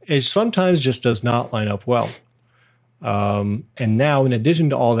 It sometimes just does not line up well. And now, in addition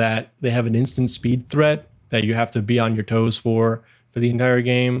to all that, they have an instant speed threat that you have to be on your toes for the entire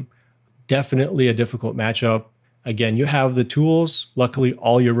game. Definitely a difficult matchup. Again, you have the tools. Luckily,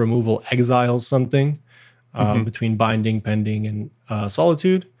 all your removal exiles something between Binding, Pending, and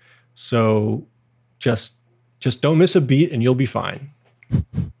Solitude. So just don't miss a beat and you'll be fine.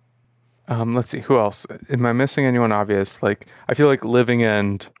 Let's see, who else? Am I missing anyone obvious? Like, I feel like Living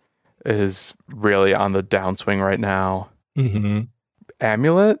End is really on the downswing right now.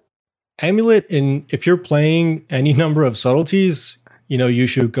 Amulet? Amulet, if you're playing any number of subtleties, you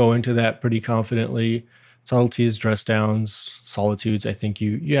should go into that pretty confidently. Subtleties, dress downs, solitudes. I think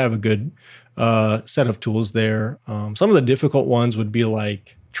you have a good set of tools there. Some of the difficult ones would be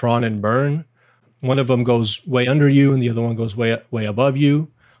like Tron and Burn. One of them goes way under you, and the other one goes way above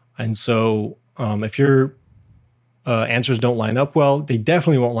you. And so, if your answers don't line up well, they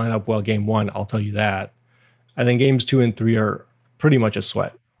definitely won't line up well game 1. I'll tell you that. And then games 2 and 3 are pretty much a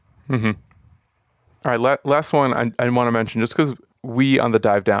sweat. Mm-hmm. All right, last one I want to mention, just because we on the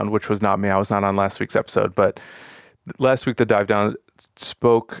Dive Down, which was not me, I was not on last week's episode, but last week the Dive Down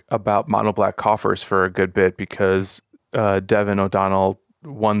spoke about mono black coffers for a good bit because Devin O'Donnell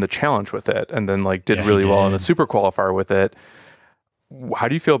won the challenge with it and then did really well in the super qualifier with it. How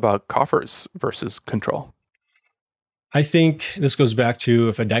do you feel about coffers versus control? I think this goes back to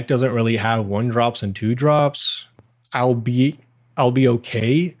if a deck doesn't really have 1-drops and 2-drops, I'll be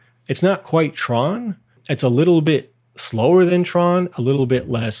okay. It's not quite Tron. It's a little bit slower than Tron, a little bit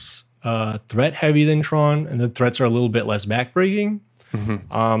less threat heavy than Tron, and the threats are a little bit less backbreaking.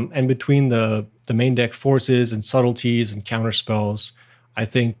 Mm-hmm. And between the main deck forces and subtleties and counter spells, I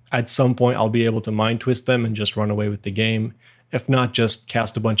think at some point I'll be able to mind twist them and just run away with the game. If not, just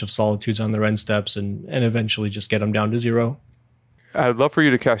cast a bunch of solitudes on their end steps and eventually just get them down to 0. I'd love for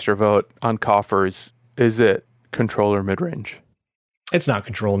you to cast your vote on coffers. Is it control or mid-range? It's not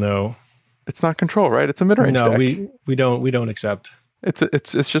control, no. It's not control, right? It's a mid-range deck. No, we don't accept.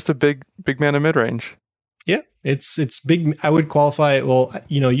 It's just a big mana mid-range. Yeah, it's big. I would qualify it. Well,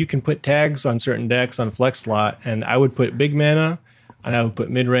 you can put tags on certain decks on flex slot, and I would put big mana, and I would put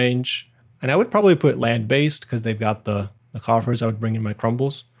mid-range, and I would probably put land-based because they've got the coffers. I would bring in my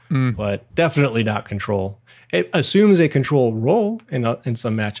crumbles, but definitely not control. It assumes a control role in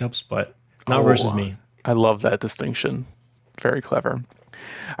some matchups, but not versus me. I love that distinction. Very clever.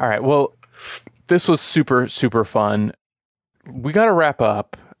 All right. Well, this was super, super fun. We got to wrap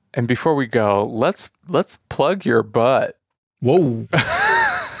up. And before we go, let's plug your butt. Whoa.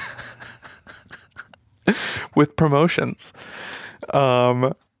 With promotions.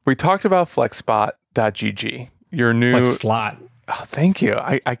 We talked about flexspot.gg. Your new Flex slot. Oh, thank you.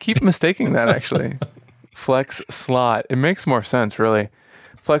 I keep mistaking that actually. Flex slot. It makes more sense, really.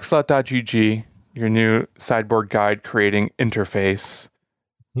 Flexslot.gg, your new sideboard guide creating interface.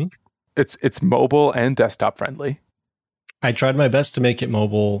 It's mobile and desktop friendly. I tried my best to make it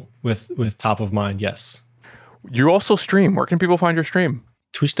mobile with top of mind, yes. You also stream. Where can people find your stream?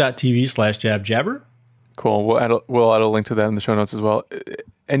 Twitch.tv/Jabbour. Cool. We'll add a link to that in the show notes as well.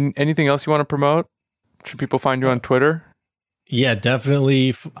 And anything else you want to promote? Should people find you on Twitter? Yeah,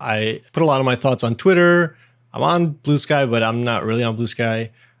 definitely. I put a lot of my thoughts on Twitter. I'm on Blue Sky, but I'm not really on Blue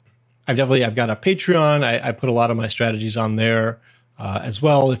Sky. I've got a Patreon. I put a lot of my strategies on there as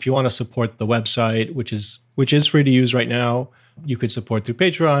well. If you want to support the website, which is free to use right now, you could support through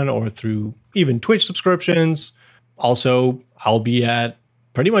Patreon or through even Twitch subscriptions. Also, I'll be at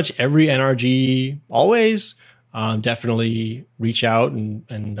pretty much every NRG always. Definitely reach out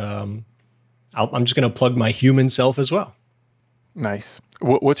and I'm just going to plug my human self as well. Nice.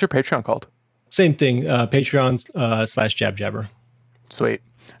 What's your Patreon called? Same thing. Patreon/Jabbour. Sweet.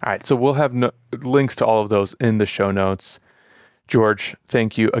 All right. So we'll have links to all of those in the show notes. George,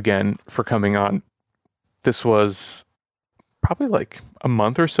 thank you again for coming on. This was probably like a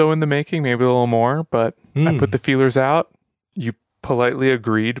month or so in the making, maybe a little more, but I put the feelers out. You politely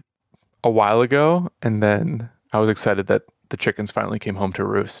agreed a while ago, and then I was excited that the chickens finally came home to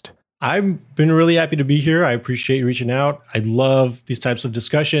roost. I've been really happy to be here. I appreciate you reaching out. I love these types of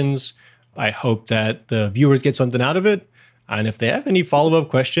discussions. I hope that the viewers get something out of it. And if they have any follow-up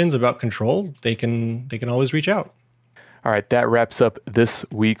questions about control, they can always reach out. All right, that wraps up this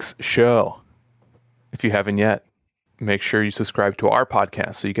week's show. If you haven't yet, make sure you subscribe to our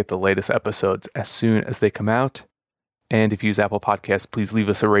podcast so you get the latest episodes as soon as they come out. And if you use Apple Podcasts, please leave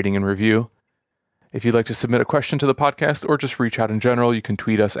us a rating and review. If you'd like to submit a question to the podcast or just reach out in general, you can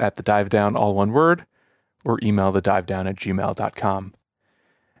tweet us at thedivedown, all one word, or email thedivedown@gmail.com.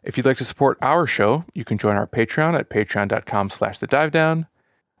 If you'd like to support our show, you can join our Patreon at patreon.com/thedivedown,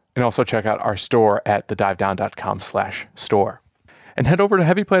 and also check out our store at thedivedown.com/store. And head over to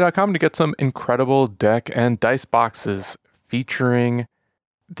heavyplay.com to get some incredible deck and dice boxes featuring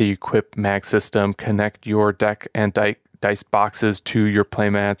the Equip Mag system. Connect your deck and dice boxes to your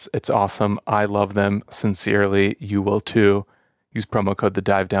playmats. It's awesome. I love them sincerely. You will too. Use promo code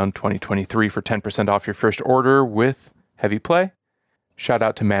THEDiveDown2023 for 10% off your first order with Heavy Play. Shout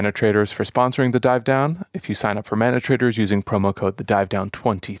out to Mana Traders for sponsoring the Dive Down. If you sign up for Mana Traders using promo code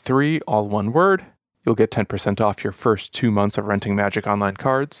THEDiveDown23, all one word, You'll get 10% off your first 2 months of renting Magic Online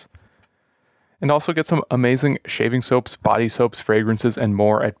cards. And also get some amazing shaving soaps, body soaps, fragrances, and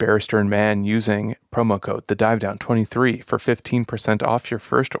more at Barrister & Mann using promo code TheDiveDown23 for 15% off your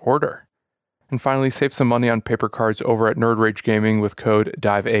first order. And finally, save some money on paper cards over at Nerd Rage Gaming with code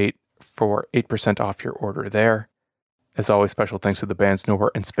DIVE8 for 8% off your order there. As always, special thanks to the bands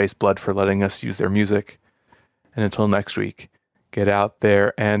Nowhere and Space Blood for letting us use their music. And until next week, get out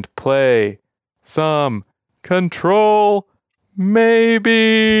there and play some Control, maybe.